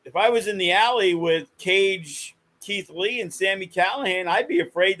 if I was in the alley with Cage, Keith Lee, and Sami Callihan, I'd be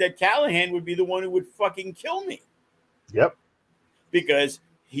afraid that Callihan would be the one who would fucking kill me. Yep. Because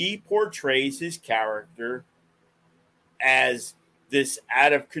he portrays his character as this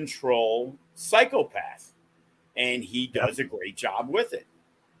out of control psychopath, and he does a great job with it.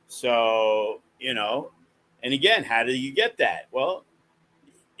 So, and again, how do you get that? Well,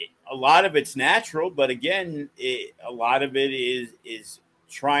 a lot of it's natural, but again, a lot of it is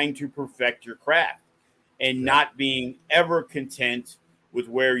trying to perfect your craft and not being ever content with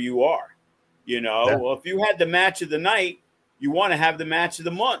where you are. Well, if you had the match of the night, you want to have the match of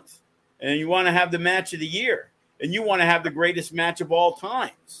the month, and you want to have the match of the year, and you want to have the greatest match of all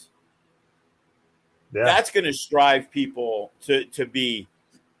times. Yeah. That's going to strive people to be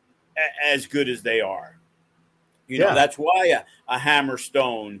as good as they are. That's why a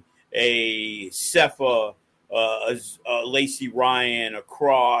Hammerstone, a Cepha, a Lacey Ryan, a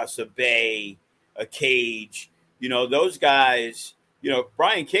Cross, a Bay, a Cage, those guys,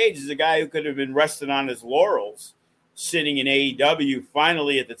 Brian Cage is a guy who could have been resting on his laurels, sitting in AEW,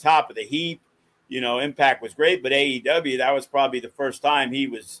 finally at the top of the heap. Impact was great, but AEW, that was probably the first time he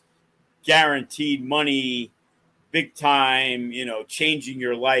was guaranteed money, big time, changing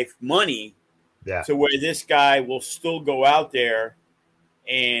your life money. Yeah. To where this guy will still go out there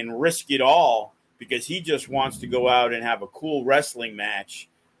and risk it all because he just wants to go out and have a cool wrestling match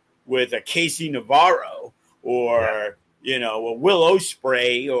with a Casey Navarro or, a Will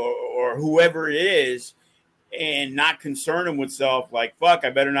Ospreay or whoever it is, and not concern himself like, fuck, I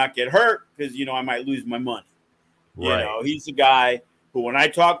better not get hurt because, I might lose my money. Right. He's the guy who, when I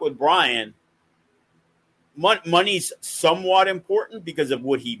talk with Brian, money's somewhat important because of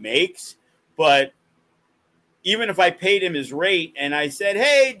what he makes. But even if I paid him his rate and I said,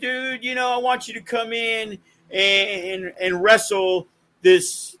 hey, dude, I want you to come in and wrestle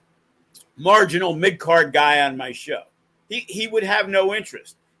this marginal mid-card guy on my show, he would have no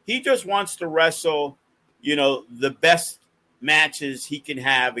interest. He just wants to wrestle, the best matches he can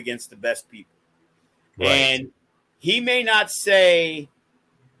have against the best people. Right. And he may not say,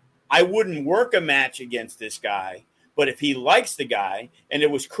 I wouldn't work a match against this guy, but if he likes the guy and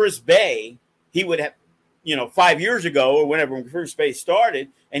it was Chris Bay, he would have, 5 years ago or whenever Chris Bay started,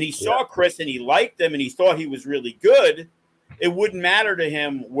 and he saw Chris and he liked him and he thought he was really good, it wouldn't matter to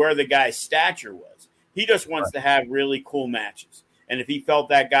him where the guy's stature was. He just wants to have really cool matches. And if he felt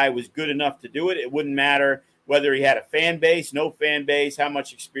that guy was good enough to do it, it wouldn't matter whether he had a fan base, no fan base, how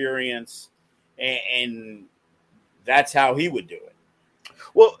much experience, and that's how he would do it.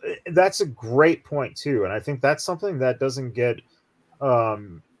 Well, that's a great point, too. And I think that's something that doesn't get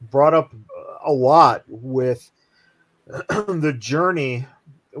brought up a lot with the journey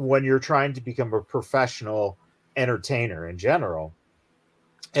when you're trying to become a professional entertainer in general.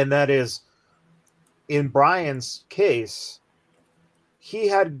 And that is, in Brian's case, he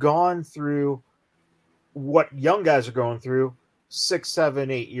had gone through what young guys are going through 6, 7,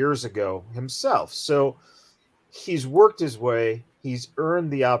 8 years ago himself. So he's worked his way. He's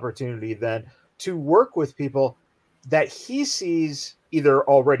earned the opportunity then to work with people that he sees either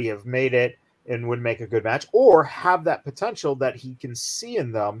already have made it and would make a good match or have that potential that he can see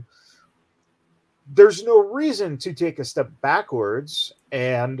in them. There's no reason to take a step backwards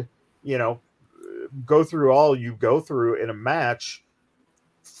and, go through all you go through in a match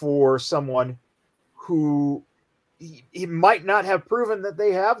for someone who he might not have proven that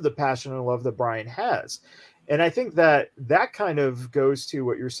they have the passion and love that Brian has. And I think that kind of goes to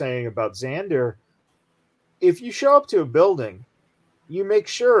what you're saying about Xander. If you show up to a building, you make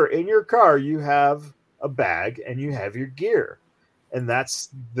sure in your car you have a bag and you have your gear. And that's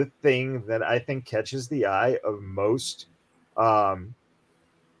the thing that I think catches the eye of most,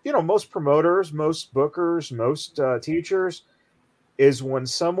 most promoters, most bookers, most teachers, is when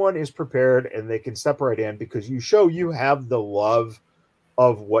someone is prepared and they can step right in because you show you have the love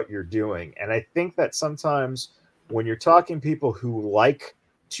of what you're doing. And I think that sometimes when you're talking people who like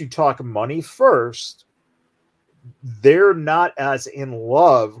to talk money first, they're not as in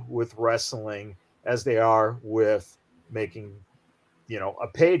love with wrestling as they are with making, a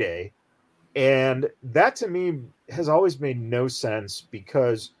payday. And that to me has always made no sense,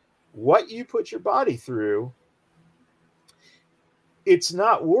 because what you put your body through, it's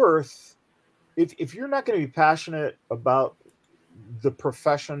not worth, if you're not going to be passionate about the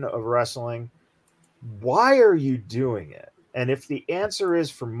profession of wrestling, why are you doing it? And if the answer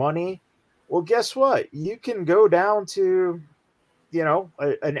is for money, well, guess what? You can go down to,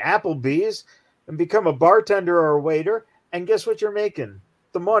 an Applebee's and become a bartender or a waiter. And guess what you're making?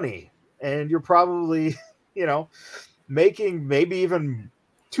 The money. And you're probably, making maybe even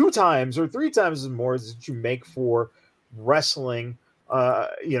 2 times or 3 times as more as you make for wrestling,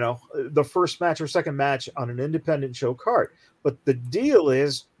 the first match or second match on an independent show card. But the deal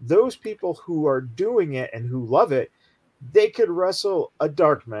is, those people who are doing it and who love it, they could wrestle a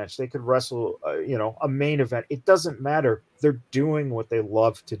dark match. They could wrestle, a main event. It doesn't matter. They're doing what they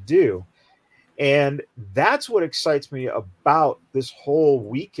love to do. And that's what excites me about this whole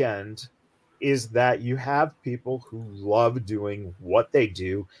weekend, is that you have people who love doing what they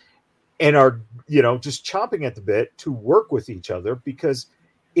do and are, just chomping at the bit to work with each other, because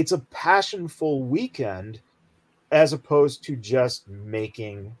it's a passionful weekend as opposed to just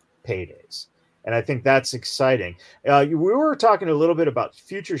making paydays. And I think that's exciting. We were talking a little bit about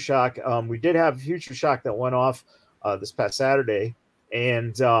Future Shock. We did have Future Shock that went off this past Saturday.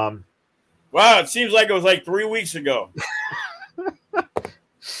 And wow, it seems like it was like 3 weeks ago.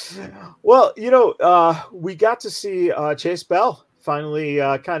 Well, we got to see Chase Bell finally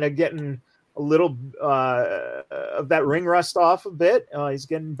kind of getting a little of that ring rust off a bit. He's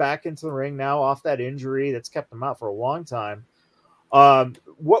getting back into the ring now off that injury that's kept him out for a long time.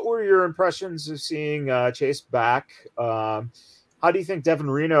 What were your impressions of seeing Chase back? How do you think Devin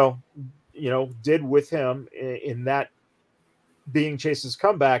Reno, did with him in that being Chase's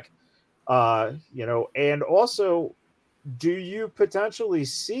comeback? And also, do you potentially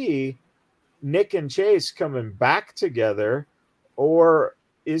see Nick and Chase coming back together, or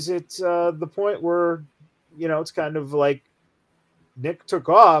is it the point where, it's kind of like Nick took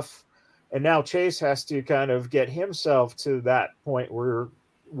off and now Chase has to kind of get himself to that point where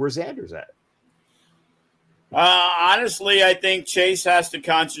Xander's at? Honestly, I think Chase has to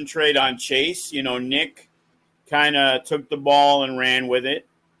concentrate on Chase. Nick kind of took the ball and ran with it.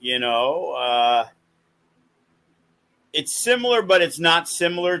 It's similar, but it's not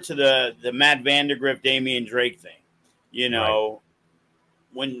similar to the Matt Vandergriff, Damian Drake thing. Right.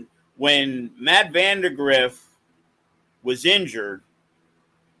 When Matt Vandergriff was injured,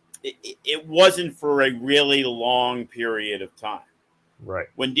 it wasn't for a really long period of time. Right.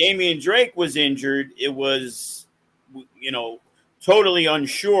 When Damian Drake was injured, it was, totally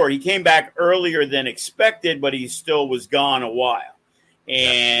unsure. He came back earlier than expected, but he still was gone a while.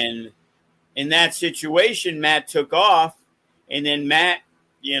 And in that situation, Matt took off, and then Matt,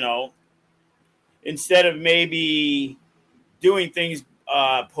 instead of maybe doing things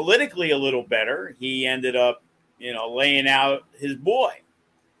politically a little better, he ended up, laying out his boy.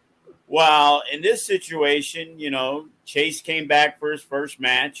 While in this situation, Chase came back for his first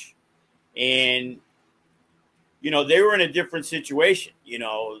match, and, they were in a different situation.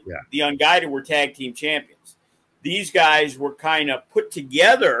 The Unguided were tag team champions. These guys were kind of put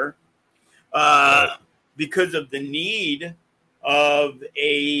together because of the need of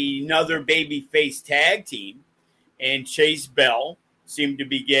another babyface tag team, and Chase Bell seemed to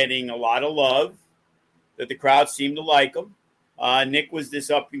be getting a lot of love, that the crowd seemed to like him. Nick was this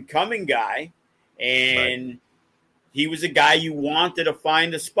up-and-coming guy, and he was a guy you wanted to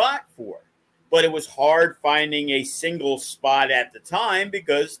find a spot for. But it was hard finding a single spot at the time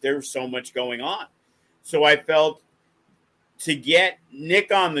because there was so much going on. So I felt to get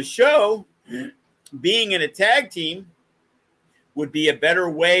Nick on the show, being in a tag team would be a better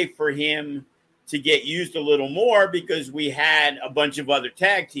way for him to get used a little more, because we had a bunch of other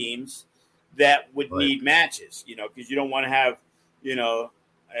tag teams that would need matches, because you don't want to have,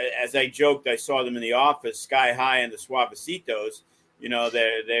 as I joked, I saw them in the office, Sky High and the Suavecitos,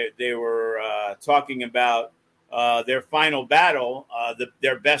 they were talking about their final battle,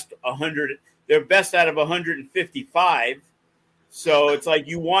 their best out of 155. So it's like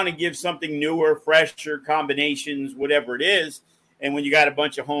you want to give something newer, fresher, combinations, whatever it is. And when you got a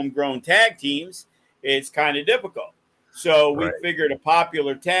bunch of homegrown tag teams, it's kind of difficult. So we figured a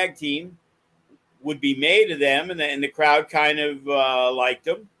popular tag team would be made of them, and the crowd kind of liked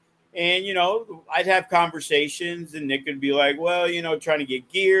them. And, I'd have conversations, and Nick would be like, well, trying to get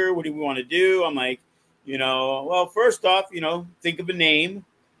gear. What do we want to do? I'm like, well, first off, think of a name.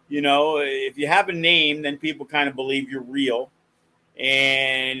 If you have a name, then people kind of believe you're real.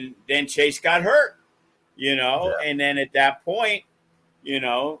 And then Chase got hurt, and then at that point,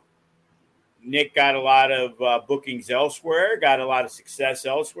 Nick got a lot of bookings elsewhere, got a lot of success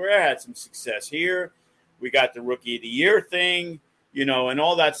elsewhere, had some success here. We got the Rookie of the Year thing, and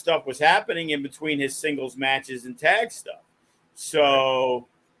all that stuff was happening in between his singles matches and tag stuff. So,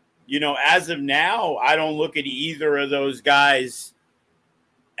 as of now, I don't look at either of those guys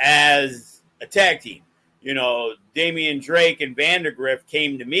as a tag team. Damian Drake and Vandergriff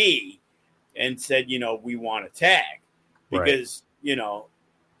came to me and said, we want a tag. Because,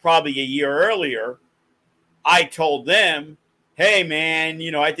 probably a year earlier, I told them, hey, man,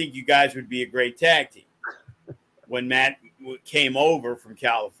 I think you guys would be a great tag team when Matt came over from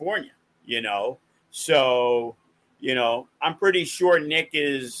California, So, I'm pretty sure Nick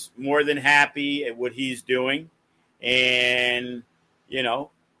is more than happy at what he's doing. And,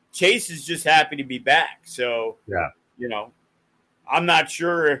 Chase is just happy to be back. So, I'm not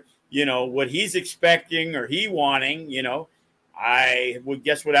sure, what he's expecting or he wanting, I would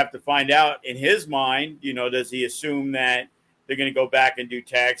have to find out in his mind, does he assume that they're going to go back and do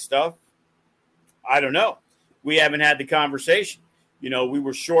tag stuff? I don't know. We haven't had the conversation. We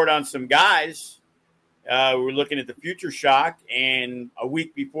were short on some guys. We were looking at the Future Shock, and a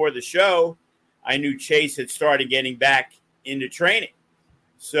week before the show, I knew Chase had started getting back into training.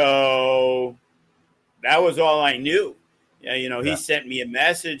 So that was all I knew. He sent me a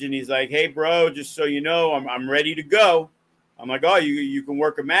message, and he's like, hey, bro, just so you know, I'm ready to go. I'm like, oh, you can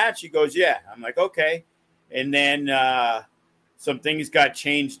work a match? He goes, yeah. I'm like, okay. And then some things got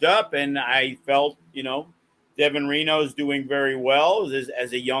changed up, and I felt, Devin Reno's doing very well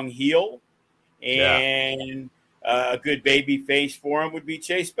as a young heel. And a good baby face for him would be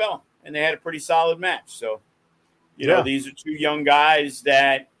Chase Bell. And they had a pretty solid match. So, these are two young guys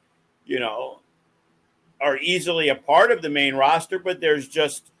that, are easily a part of the main roster, but there's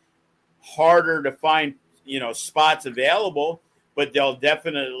just harder to find, spots available, but they'll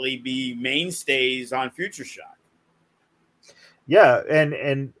definitely be mainstays on Future Shock. Yeah,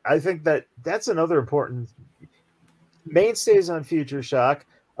 and I think that's another important mainstays on Future Shock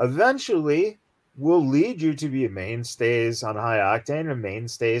eventually will lead you to be mainstays on High Octane and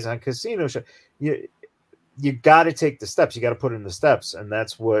mainstays on Casino Shock. You got to take the steps. You got to put in the steps, and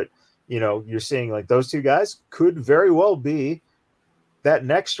that's what you're seeing. Like those two guys could very well be that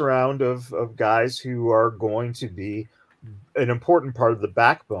next round of guys who are going to be an important part of the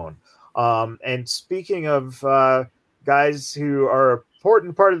backbone. And speaking of guys who are an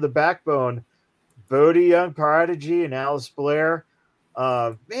important part of the backbone, Bodie Young Prodigy and Alice Blair,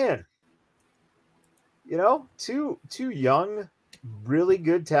 man, two young, really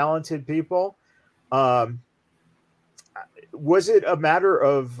good, talented people. Was it a matter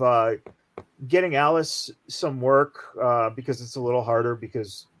of getting Alice some work because it's a little harder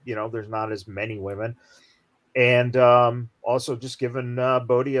because, there's not as many women, and also just giving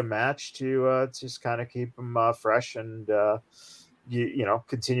Bodie a match to just kind of keep him fresh and,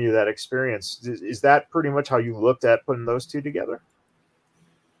 continue that experience? Is that pretty much how you looked at putting those two together?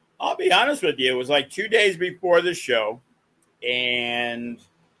 I'll be honest with you. It was like 2 days before the show, and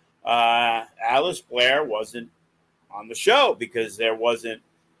Alice Blair wasn't on the show because there wasn't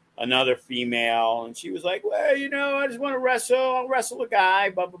another female, and she was like, well, I just want to wrestle. I'll wrestle a guy,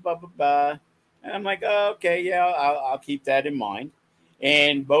 blah, blah, blah, blah, blah. And I'm like, oh, okay, yeah, I'll keep that in mind.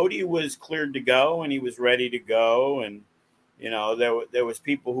 And Bodie was cleared to go, and he was ready to go. And, there was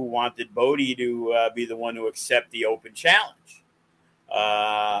people who wanted Bodie to be the one to accept the open challenge.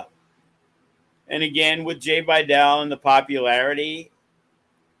 And again, with Jay Vidal and the popularity,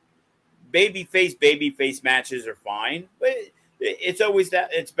 babyface matches are fine, but it's always that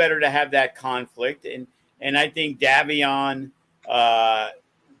it's better to have that conflict. And I think Davion,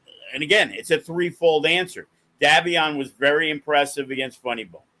 and again, it's a threefold answer. Davion was very impressive against Funny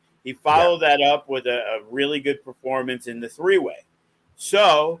Bone. He followed that up with a really good performance in the three-way.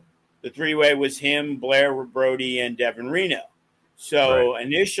 So the three-way was him, Blair, Brody, and Devin Reno. So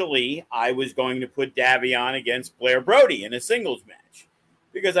initially, I was going to put Davion against Blair Brody in a singles match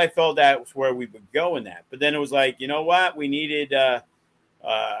because I felt that was where we would go in that. But then it was like, you know what? We needed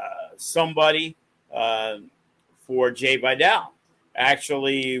somebody for Jay Vidal.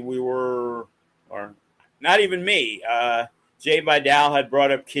 Actually, or not even me. Jay Vidal had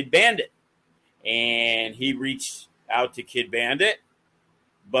brought up Kid Bandit, and he reached out to Kid Bandit,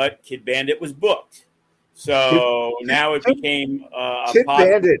 but Kid Bandit was booked. So now it became Kid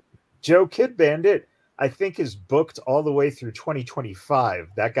Bandit. Joe, Kid Bandit, I think, is booked all the way through 2025.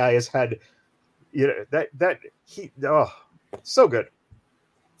 That guy has had, so good.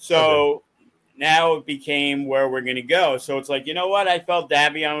 So now it became where we're going to go. So it's like, you know what? I felt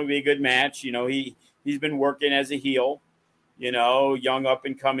Davion would be a good match. He's been working as a heel. young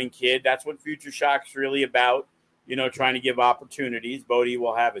up-and-coming kid. That's what Future Shock's really about, trying to give opportunities. Bodie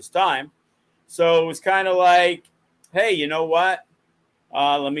will have his time. So it was kind of like, hey, you know what?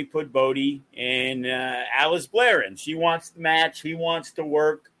 Let me put Bodie and Alice Blair in. She wants the match. He wants to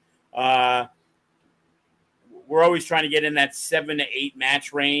work. We're always trying to get in that 7 to 8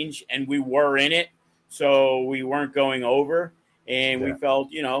 match range, and we were in it, so we weren't going over. And we felt,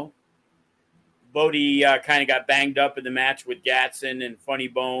 Bodie kind of got banged up in the match with Gatson and Funny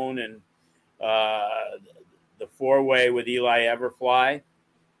Bone and the 4-way with Eli Everfly.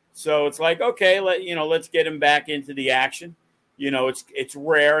 So it's like, okay, let's get him back into the action. It's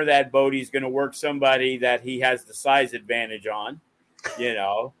rare that Bodie's going to work somebody that he has the size advantage on,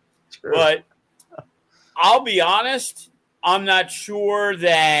 But I'll be honest, I'm not sure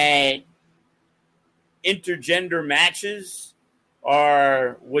that intergender matches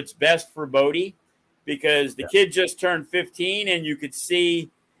are what's best for Bodie, because the kid just turned 15 and you could see,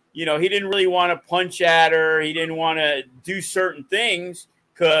 he didn't really want to punch at her. He didn't want to do certain things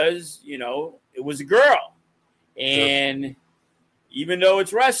because, it was a girl. And even though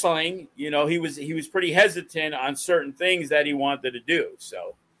it's wrestling, he was pretty hesitant on certain things that he wanted to do.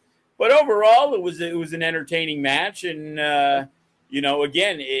 So, but overall, it was an entertaining match. And,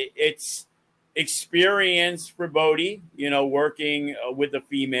 again, it's experience for Bodie, working with a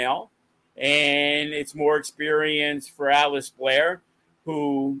female, and it's more experience for Alice Blair,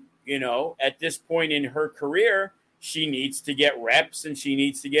 who, at this point in her career, she needs to get reps and she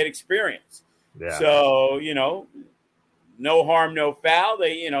needs to get experience. Yeah. So, no harm, no foul.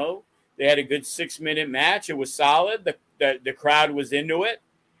 They had a good 6-minute match. It was solid. The crowd was into it.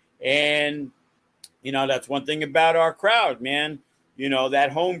 And, that's one thing about our crowd, man.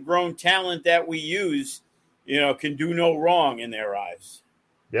 That homegrown talent that we use, can do no wrong in their eyes.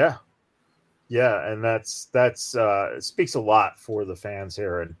 Yeah. Yeah. And that's it speaks a lot for the fans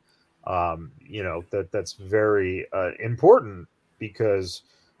here. And, that's very important because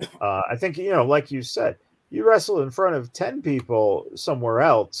I think, like you said, you wrestle in front of 10 people somewhere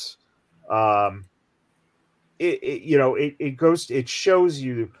else. It shows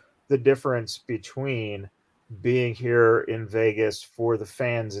you the difference between being here in Vegas for the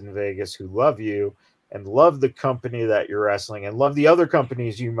fans in Vegas who love you and love the company that you're wrestling and love the other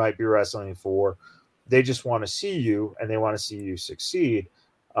companies you might be wrestling for. They just want to see you and they want to see you succeed.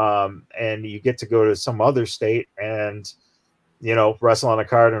 And you get to go to some other state and, wrestle on a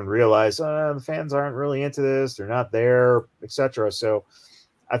card and realize the fans aren't really into this. They're not there, etc. So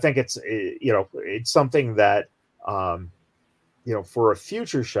I think it's something that, for a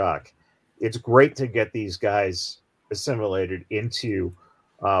Future Shock, it's great to get these guys assimilated into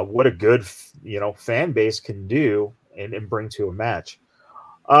what a good, fan base can do and bring to a match.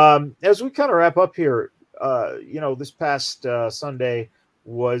 As we kind of wrap up here, this past Sunday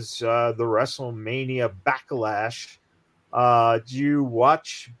was the WrestleMania Backlash. Do you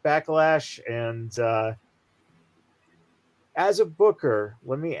watch Backlash? And as a booker,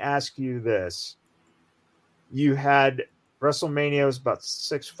 let me ask you this. You had WrestleMania was about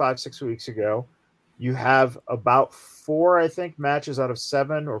 6 weeks ago. You have about 4, I think, matches out of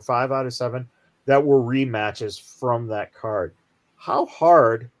 7 or 5 out of 7 that were rematches from that card. How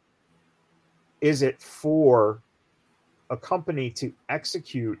hard is it for a company to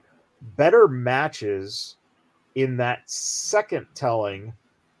execute better matches in that second telling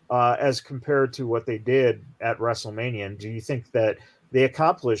as compared to what they did at WrestleMania? And do you think that they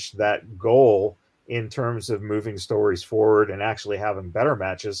accomplished that goal in terms of moving stories forward and actually having better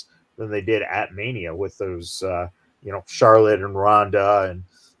matches than they did at Mania with those, Charlotte and Ronda and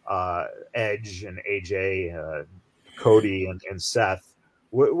Edge and AJ, Cody and Seth?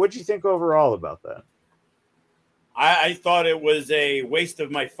 What do you think overall about that? I thought it was a waste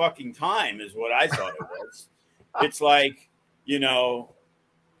of my fucking time is what I thought it was. It's like,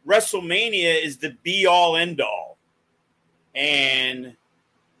 WrestleMania is the be-all, end-all. And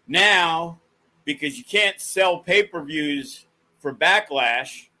now, because you can't sell pay-per-views for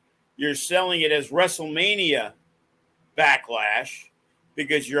Backlash, you're selling it as WrestleMania Backlash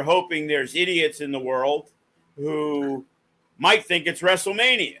because you're hoping there's idiots in the world who might think it's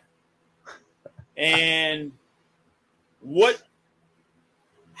WrestleMania. And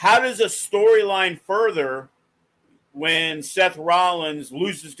how does a storyline further when Seth Rollins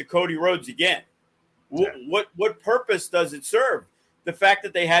loses to Cody Rhodes again? What purpose does it serve? The fact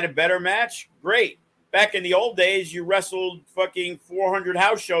that they had a better match? Great. Back in the old days, you wrestled fucking 400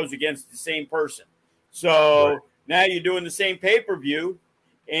 house shows against the same person. So now you're doing the same pay-per-view,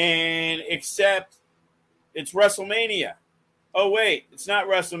 and except it's WrestleMania. Oh, wait, it's not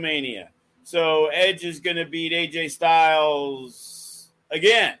WrestleMania. So Edge is going to beat AJ Styles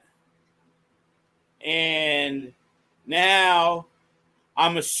again. And now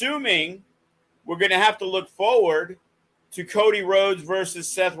I'm assuming we're going to have to look forward to Cody Rhodes versus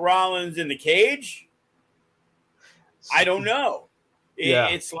Seth Rollins in the cage. I don't know.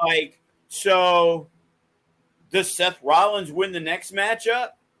 It's like, so does Seth Rollins win the next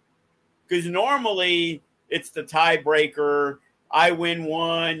matchup? Because normally it's the tiebreaker. I win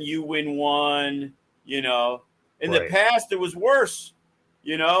one, you win one, you know. In the past, it was worse.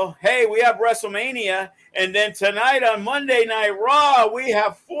 You know, hey, we have WrestleMania, and then tonight on Monday Night Raw, we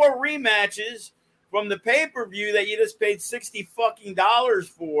have 4 rematches from the pay-per-view that you just paid $60 fucking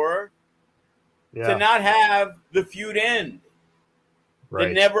for to not have the feud end. Right.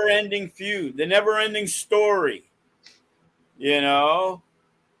 The never-ending feud, the never-ending story. You know,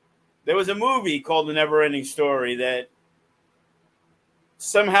 there was a movie called The Never-Ending Story that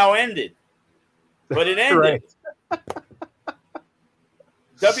somehow ended, but it ended.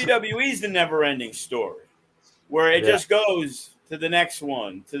 WWE's the never-ending story, where it just goes to the next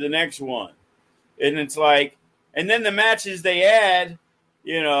one, to the next one. And it's like, and then the matches they add,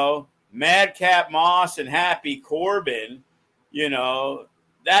 you know, Madcap Moss and Happy Corbin, you know,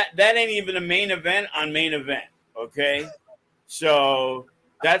 that ain't even a main event on main event, okay? So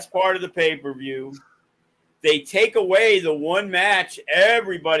that's part of the pay-per-view. They take away the one match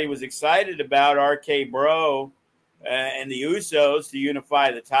everybody was excited about, RK Bro and the Usos, to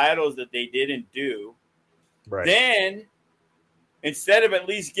unify the titles that they didn't do. Right. Then, instead of at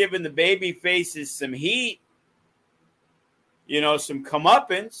least giving the baby faces some heat, you know, some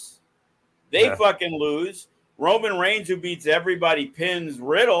comeuppance, they fucking lose. Roman Reigns, who beats everybody, pins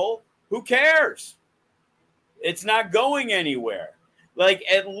Riddle. Who cares? It's not going anywhere. Like,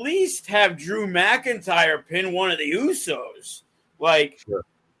 at least have Drew McIntyre pin one of the Usos. Like,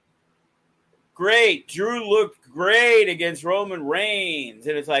 great. Drew looked great against Roman Reigns.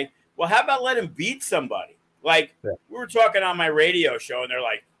 And it's like, well, how about let him beat somebody? Like, we were talking on my radio show, and they're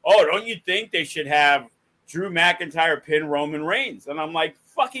like, oh, don't you think they should have Drew McIntyre pin Roman Reigns? And I'm like,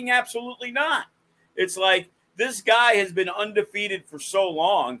 fucking absolutely not. It's like, this guy has been undefeated for so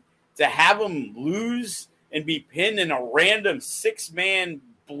long. To have him lose and be pinned in a random 6-man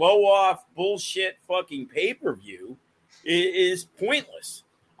blow-off bullshit fucking pay-per-view is pointless.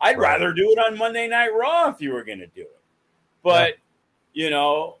 I'd rather do it on Monday Night Raw if you were going to do it. But, you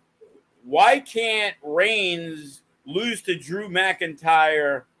know, why can't Reigns lose to Drew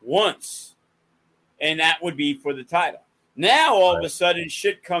McIntyre once? And that would be for the title. Now, all of a sudden,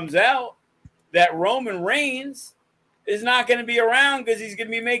 shit comes out that Roman Reigns is not going to be around because he's going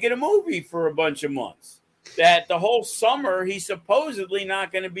to be making a movie for a bunch of months. That the whole summer he's supposedly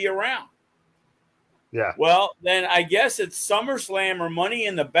not going to be around. Yeah. Well, then I guess it's SummerSlam or Money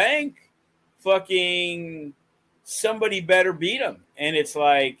in the Bank. Fucking somebody better beat him. And it's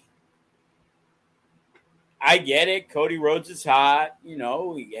like, I get it. Cody Rhodes is hot. You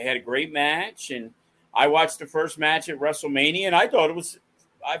know, he had a great match. And I watched the first match at WrestleMania, and I thought it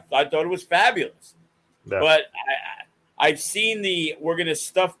was fabulous. Yeah. But I've seen the we're going to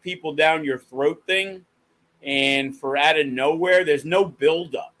stuff people down your throat thing. And for out of nowhere, there's no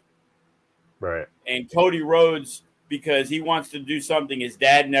buildup. Right. And Cody Rhodes, because he wants to do something his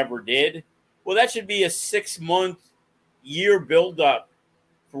dad never did, well, that should be a 6-month year buildup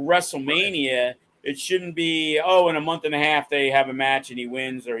for WrestleMania. Right. It shouldn't be, in a month and a half they have a match and he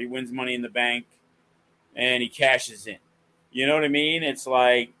wins, or he wins Money in the Bank and he cashes in. You know what I mean? It's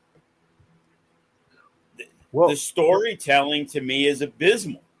like the storytelling to me is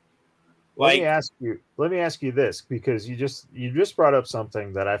abysmal. Let me ask you this, because you just brought up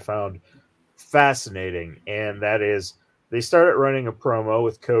something that I found fascinating, and that is they started running a promo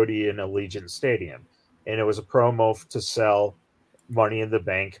with Cody in Allegiant Stadium, and it was a promo to sell Money in the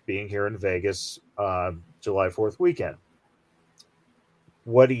Bank being here in Vegas July 4th weekend.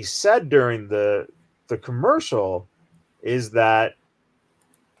 What he said during the commercial is that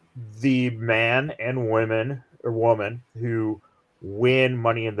the man and woman who win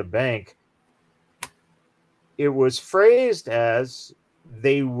Money in the Bank, it was phrased as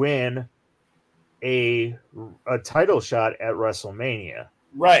they win a title shot at WrestleMania.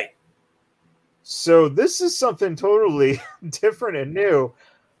 Right. So this is something totally different and new.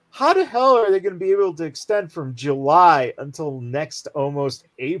 How the hell are they going to be able to extend from July until next almost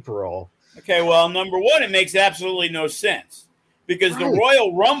April? Okay, well, number one, it makes absolutely no sense, because the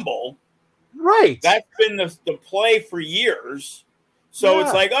Royal Rumble, that's been the play for years. So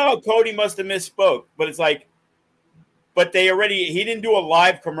it's like, Cody must have misspoke. But it's like, but he didn't do a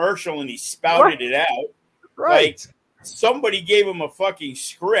live commercial and he spouted it out. Right. Like, somebody gave him a fucking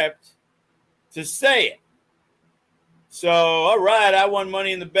script to say it. So, all right, I won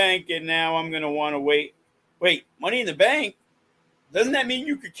Money in the Bank, and now I'm going to want to wait. Wait, Money in the Bank? Doesn't that mean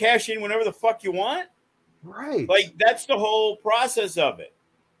you could cash in whenever the fuck you want? Right. Like, that's the whole process of it.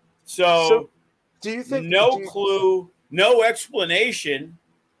 So do you think clue, no explanation?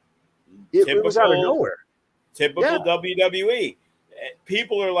 It was out of nowhere. Typical WWE.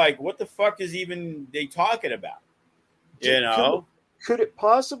 People are like, what the fuck is even they talking about? Could it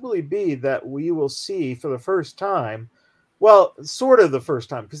possibly be that we will see for the first time, well, sort of the first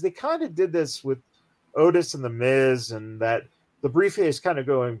time, because they kind of did this with Otis and The Miz, and that the briefcase kind of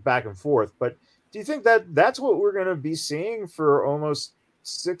going back and forth. But do you think that that's what we're going to be seeing for almost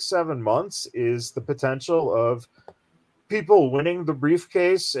 6-7 months, is the potential of people winning the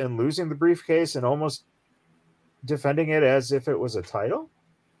briefcase and losing the briefcase and almost defending it as if it was a title?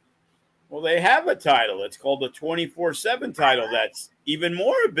 Well, they have a title. It's called the 24/7 title. That's even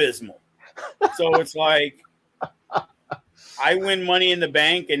more abysmal. So it's like, I win Money in the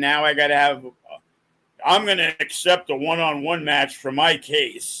Bank, and now I got to have, I'm going to accept a one-on-one match for my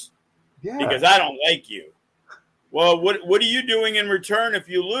case because I don't like you. Well, what are you doing in return if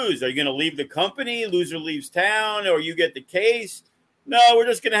you lose? Are you going to leave the company? Loser leaves town, or you get the case? No, we're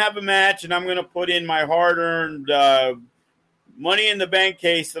just going to have a match, and I'm going to put in my hard-earned Money in the Bank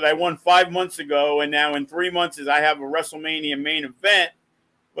case that I won 5 months ago, and now in 3 months I have a WrestleMania main event,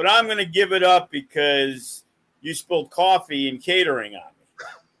 but I'm going to give it up because you spilled coffee and catering on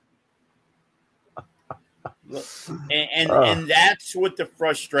me. And that's what the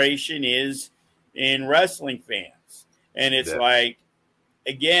frustration is in wrestling fans. And it's like,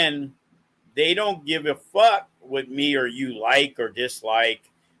 again, they don't give a fuck what me or you like or dislike.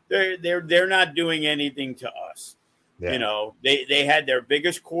 They're not doing anything to us. Yeah. You know, they had their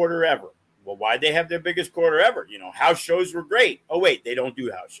biggest quarter ever. Well, why'd they have their biggest quarter ever? You know, house shows were great. Oh, wait, they don't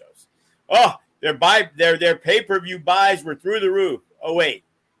do house shows. Oh, their pay-per-view buys were through the roof. Oh, wait,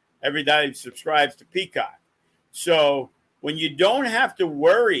 everybody subscribes to Peacock. So when you don't have to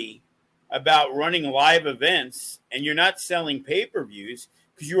worry about running live events and you're not selling pay-per-views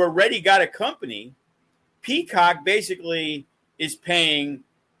because you already got a company, Peacock basically is paying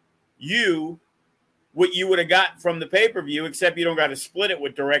you what you would have got from the pay-per-view, except you don't got to split it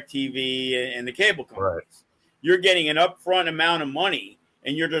with DirecTV and the cable companies. Right. You're getting an upfront amount of money,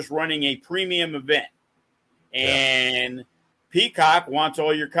 and you're just running a premium event. And Peacock wants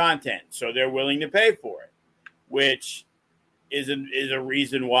all your content, so they're willing to pay for it, which is a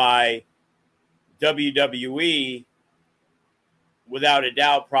reason why WWE, without a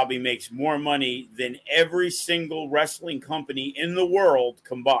doubt, probably makes more money than every single wrestling company in the world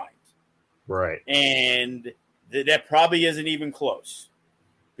combined. Right. And that probably isn't even close,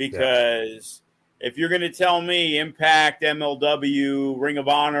 because if you're going to tell me Impact, MLW, Ring of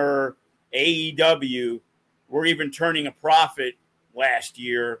Honor, AEW, we're even turning a profit last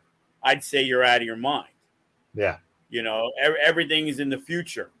year, I'd say you're out of your mind. Yeah. You know, everything is in the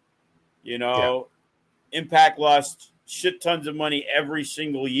future. You know, Impact lost shit tons of money every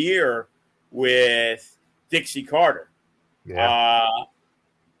single year with Dixie Carter. Yeah.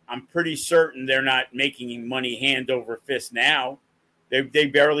 I'm pretty certain they're not making money hand over fist now. They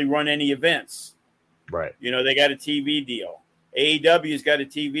barely run any events. Right. You know, they got a TV deal. AEW's got a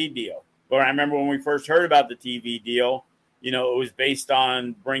TV deal. But I remember when we first heard about the TV deal, you know, it was based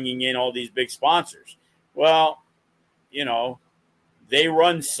on bringing in all these big sponsors. Well, you know, they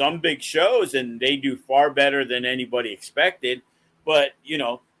run some big shows and they do far better than anybody expected. But, you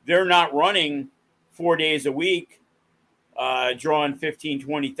know, they're not running 4 days a week, drawing 15,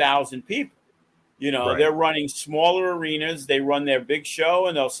 20,000 people. You know, they're running smaller arenas. They run their big show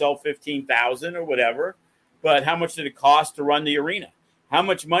and they'll sell 15,000 or whatever. But how much did it cost to run the arena? How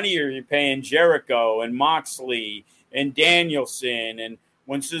much money are you paying Jericho and Moxley and Danielson, and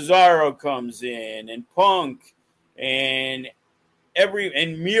when Cesaro comes in, and Punk and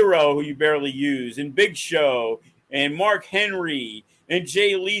Miro, who you barely use, and Big Show and Mark Henry and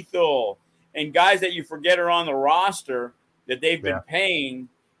Jay Lethal, and guys that you forget are on the roster that they've been paying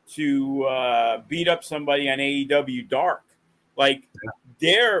to beat up somebody on AEW Dark. Like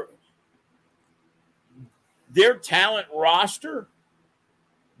their talent roster,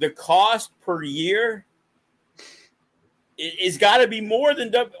 the cost per year is got to be more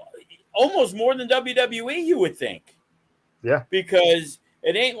than almost more than WWE, you would think. Yeah. Because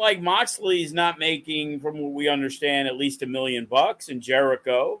it ain't like Moxley's not making, from what we understand, at least $1 million, and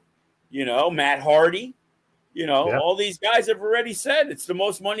Jericho, you know, Matt Hardy, you know, all these guys have already said it's the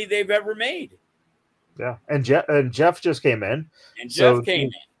most money they've ever made. Yeah. And Jeff just came in. And Jeff came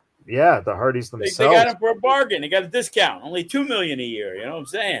in. Yeah, the Hardys themselves. They got him for a bargain. They got a discount. Only $2 million a year. You know what I'm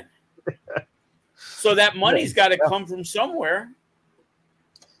saying? So that money's got to come from somewhere.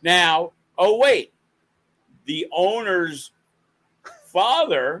 Now, oh wait, the owner's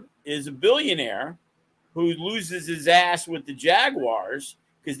father is a billionaire who loses his ass with the Jaguars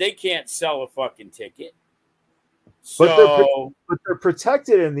because they can't sell a fucking ticket. So, but they're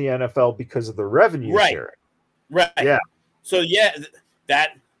protected in the NFL because of the revenue sharing. Right. Yeah. So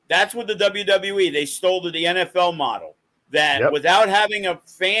that's what the WWE, they stole to the NFL model. That without having a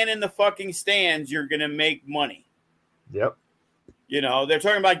fan in the fucking stands, you're going to make money. Yep. You know, they're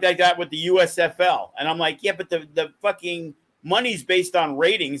talking about like that with the USFL. And I'm like, yeah, but the fucking money's based on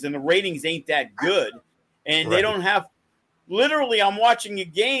ratings, and the ratings ain't that good. And they don't have – literally, I'm watching a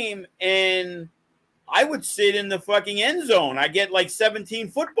game, and I would sit in the fucking end zone. I get like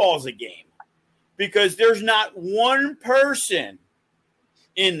 17 footballs a game because there's not one person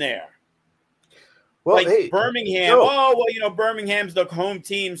in there. Well, like Birmingham. Birmingham's the home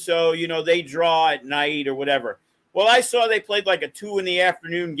team, so, they draw at night or whatever. Well, I saw they played like a 2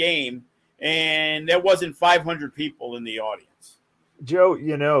 p.m. game, and there wasn't 500 people in the audience. Joe,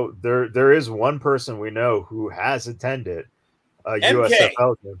 there is one person we know who has attended a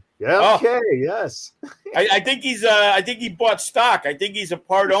USFL game. Yeah, MK, yes. I think he bought stock. I think he's a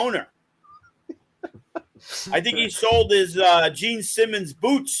part owner. I think he sold his Gene Simmons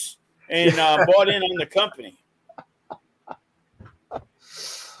boots and bought in on the company.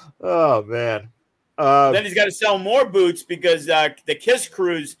 Oh, man. Then he's got to sell more boots because the Kiss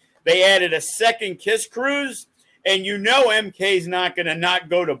Cruise, they added a second Kiss Cruise, and MK's not going to not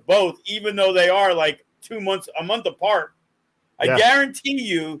go to both, even though they are like a month apart. I guarantee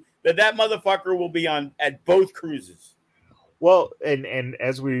you that motherfucker will be at both cruises. Well, and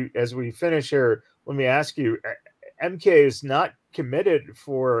as we finish here, let me ask you, MK is not committed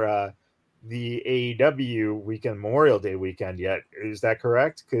for the AEW weekend, Memorial Day weekend yet. Is that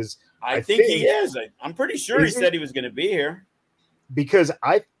correct? Because I think he is. I'm pretty sure he said he was going to be here. Because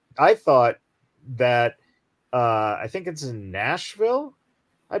I thought that I think it's in Nashville,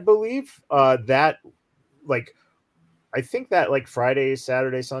 I believe. I think that like Friday,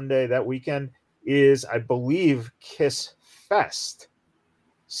 Saturday, Sunday, that weekend is, I believe, Kiss Fest.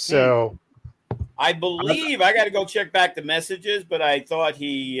 So I believe I got to go check back the messages, but I thought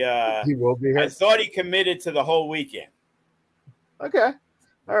he will be here. I thought he committed to the whole weekend. Okay,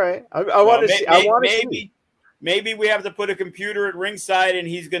 all right. I want to see. I want to see. Maybe we have to put a computer at ringside, and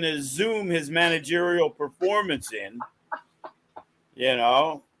he's going to zoom his managerial performance in.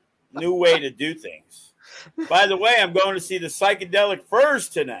 New way to do things. By the way, I'm going to see the Psychedelic Furs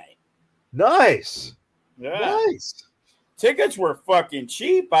tonight. Nice. Yeah. Nice. Tickets were fucking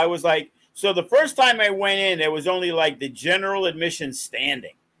cheap. I was like, so the first time I went in, there was only like the general admission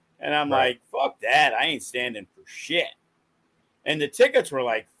standing. And I'm like, fuck that. I ain't standing for shit. And the tickets were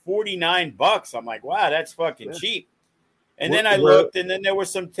like $49. I'm like, wow, that's fucking cheap. And then I looked, and then there were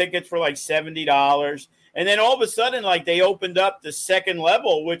some tickets for like $70. And then all of a sudden, like, they opened up the second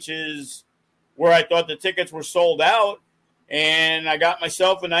level, which is where I thought the tickets were sold out. And I got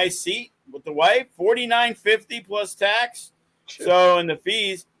myself a nice seat with the wife, $49.50 plus tax. So, and the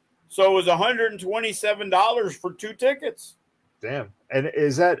fees. So it was $127 for 2 tickets. Damn. And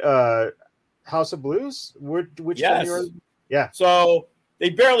is that House of Blues? Which yes. Yeah. So they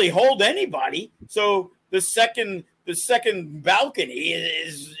barely hold anybody. So the second balcony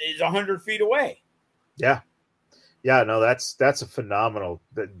is 100 feet away. Yeah. Yeah, no, that's a phenomenal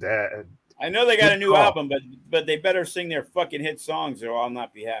that I know they got a new album, but they better sing their fucking hit songs or I'll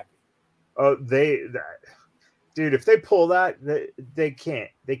not be happy. Oh, dude, if they pull that, they can't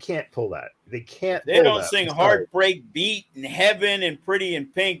pull that. They can't. They don't sing Heartbreak Beat and Heaven and Pretty in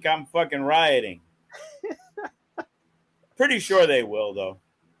Pink. I'm fucking rioting. Pretty sure they will, though.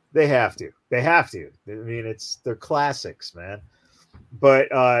 They have to. I mean, they're classics, man.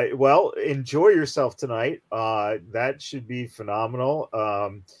 But enjoy yourself tonight. That should be phenomenal.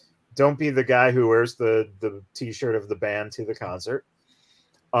 Don't be the guy who wears the T-shirt of the band to the concert.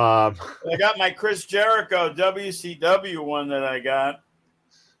 I got my Chris Jericho WCW one that I got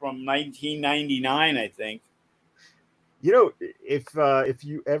from 1999, I think. If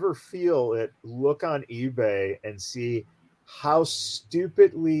you ever feel it, look on eBay and see how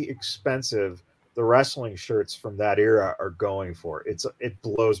stupidly expensive the wrestling shirts from that era are going for. It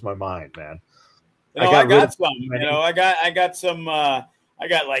blows my mind, man. I got some. I got some. I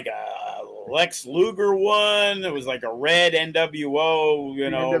got like a Lex Luger one. It was like a red NWO,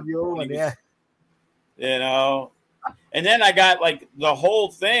 NWO one, yeah. And then I got like the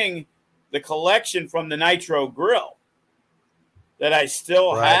whole thing, the collection from the Nitro Grill that I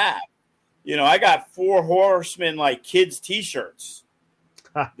still have. I got 4 Horsemen like kids T-shirts.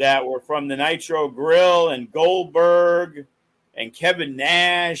 that were from the Nitro Grill, and Goldberg and Kevin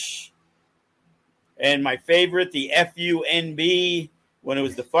Nash. And my favorite, the FUNB, when it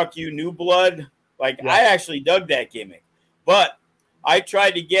was the Fuck You New Blood. Like, yeah. I actually dug that gimmick. But I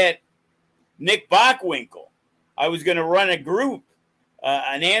tried to get Nick Bockwinkel. I was going to run a group,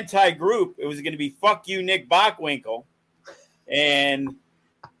 an anti-group. It was going to be Fuck You Nick Bockwinkel. And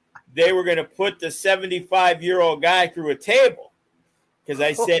they were going to put the 75-year-old guy through a table. Because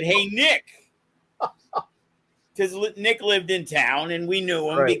I said, hey, Nick. Because Nick lived in town, and we knew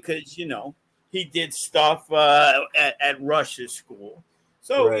him because, you know, he did stuff at Rush's school.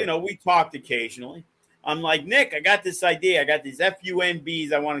 So, you know, we talked occasionally. I'm like, Nick, I got this idea. I got these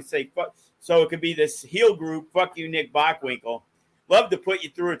FUNBs. I want to say, fuck. So it could be this heel group, Fuck You, Nick Bockwinkel. Love to put you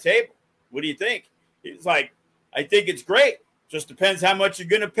through a table. What do you think? He's like, I think it's great. Just depends how much you're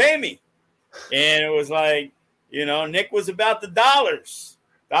going to pay me. And it was like, you know, Nick was about the dollars.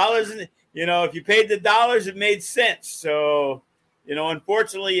 You know, if you paid the dollars, it made sense. So, you know,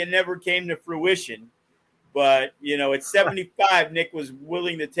 unfortunately, it never came to fruition. But, you know, at 75, Nick was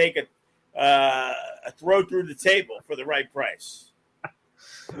willing to take a throw through the table for the right price.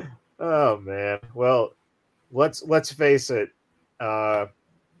 Oh, man. Well, let's face it.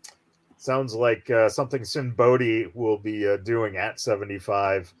 Sounds like something Sin Bodhi will be doing at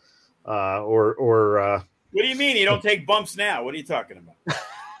 75. Or what do you mean? You don't take bumps now? What are you talking about?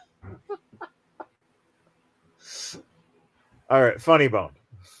 All right, funny Bone.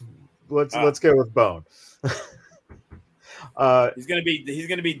 Let's go with Bone. He's gonna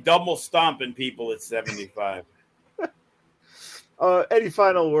be double stomping people at 75. Any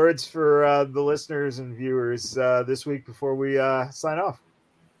final words for the listeners and viewers this week before we sign off?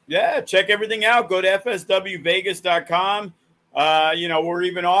 Yeah, check everything out. Go to fswvegas.com. You know, we're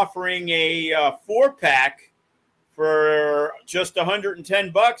even offering a 4-pack for just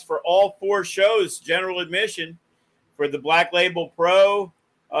 $110 for all 4 shows, general admission. For the Black Label Pro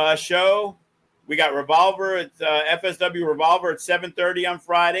show, we got Revolver at FSW Revolver at 7:30 on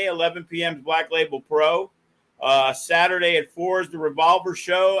Friday, 11 p.m. is Black Label Pro. Saturday at 4 is the Revolver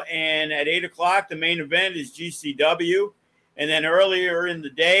show, and at 8 o'clock, the main event is GCW. And then earlier in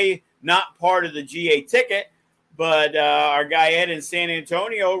the day, not part of the GA ticket, but our guy Ed in San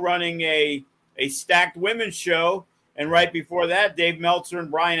Antonio running a stacked women's show. And right before that, Dave Meltzer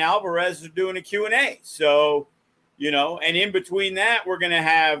and Brian Alvarez are doing a Q&A. So, you know, and in between that, we're going to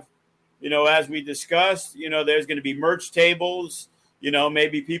have, you know, as we discussed, you know, there's going to be merch tables, you know,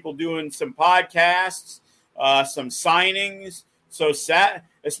 maybe people doing some podcasts, some signings. So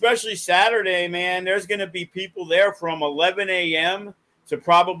especially Saturday, man, there's going to be people there from 11 a.m. to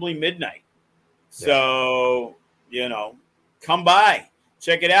probably midnight. Yeah. So, you know, come by,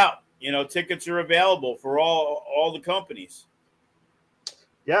 check it out. You know, tickets are available for all the companies.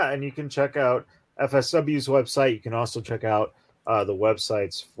 Yeah, and you can check out FSW's website. You can also check out the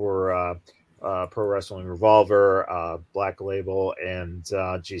websites for Pro Wrestling Revolver, Black Label, and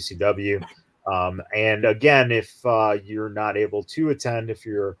GCW. And again, if you're not able to attend, if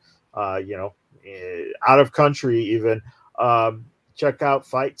you're you know, out of country even, check out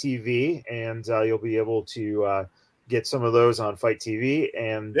Fight TV, and you'll be able to get some of those on Fight TV.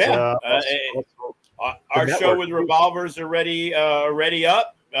 And our show with Revolvers already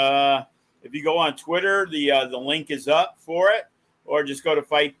up. If you go on Twitter, the link is up for it, or just go to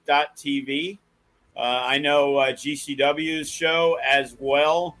fight.tv. I know GCW's show as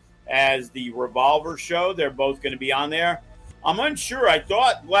well as the Revolver show. They're both going to be on there. I'm unsure. I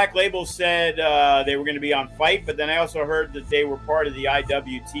thought Black Label said they were going to be on Fight, but then I also heard that they were part of the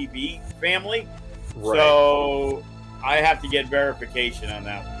IWTV family. Right. So I have to get verification on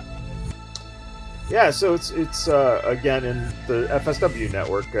that one. Yeah, so it's again in the FSW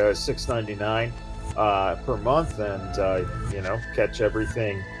network, $6.99 per month, and you know, catch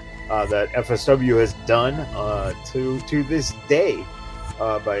everything that FSW has done to this day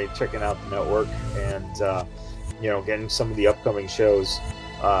by checking out the network, and you know, getting some of the upcoming shows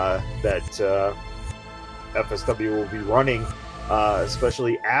that FSW will be running,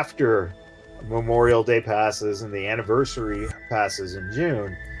 especially after Memorial Day passes and the anniversary passes in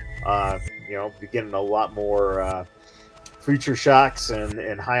June. You know, be getting a lot more feature shocks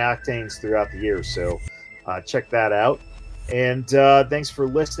and high octanes throughout the year. So check that out. And thanks for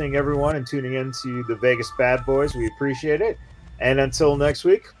listening, everyone, and tuning in to the Vegas Bad Boys. We appreciate it. And until next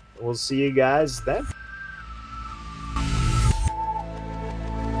week, we'll see you guys then.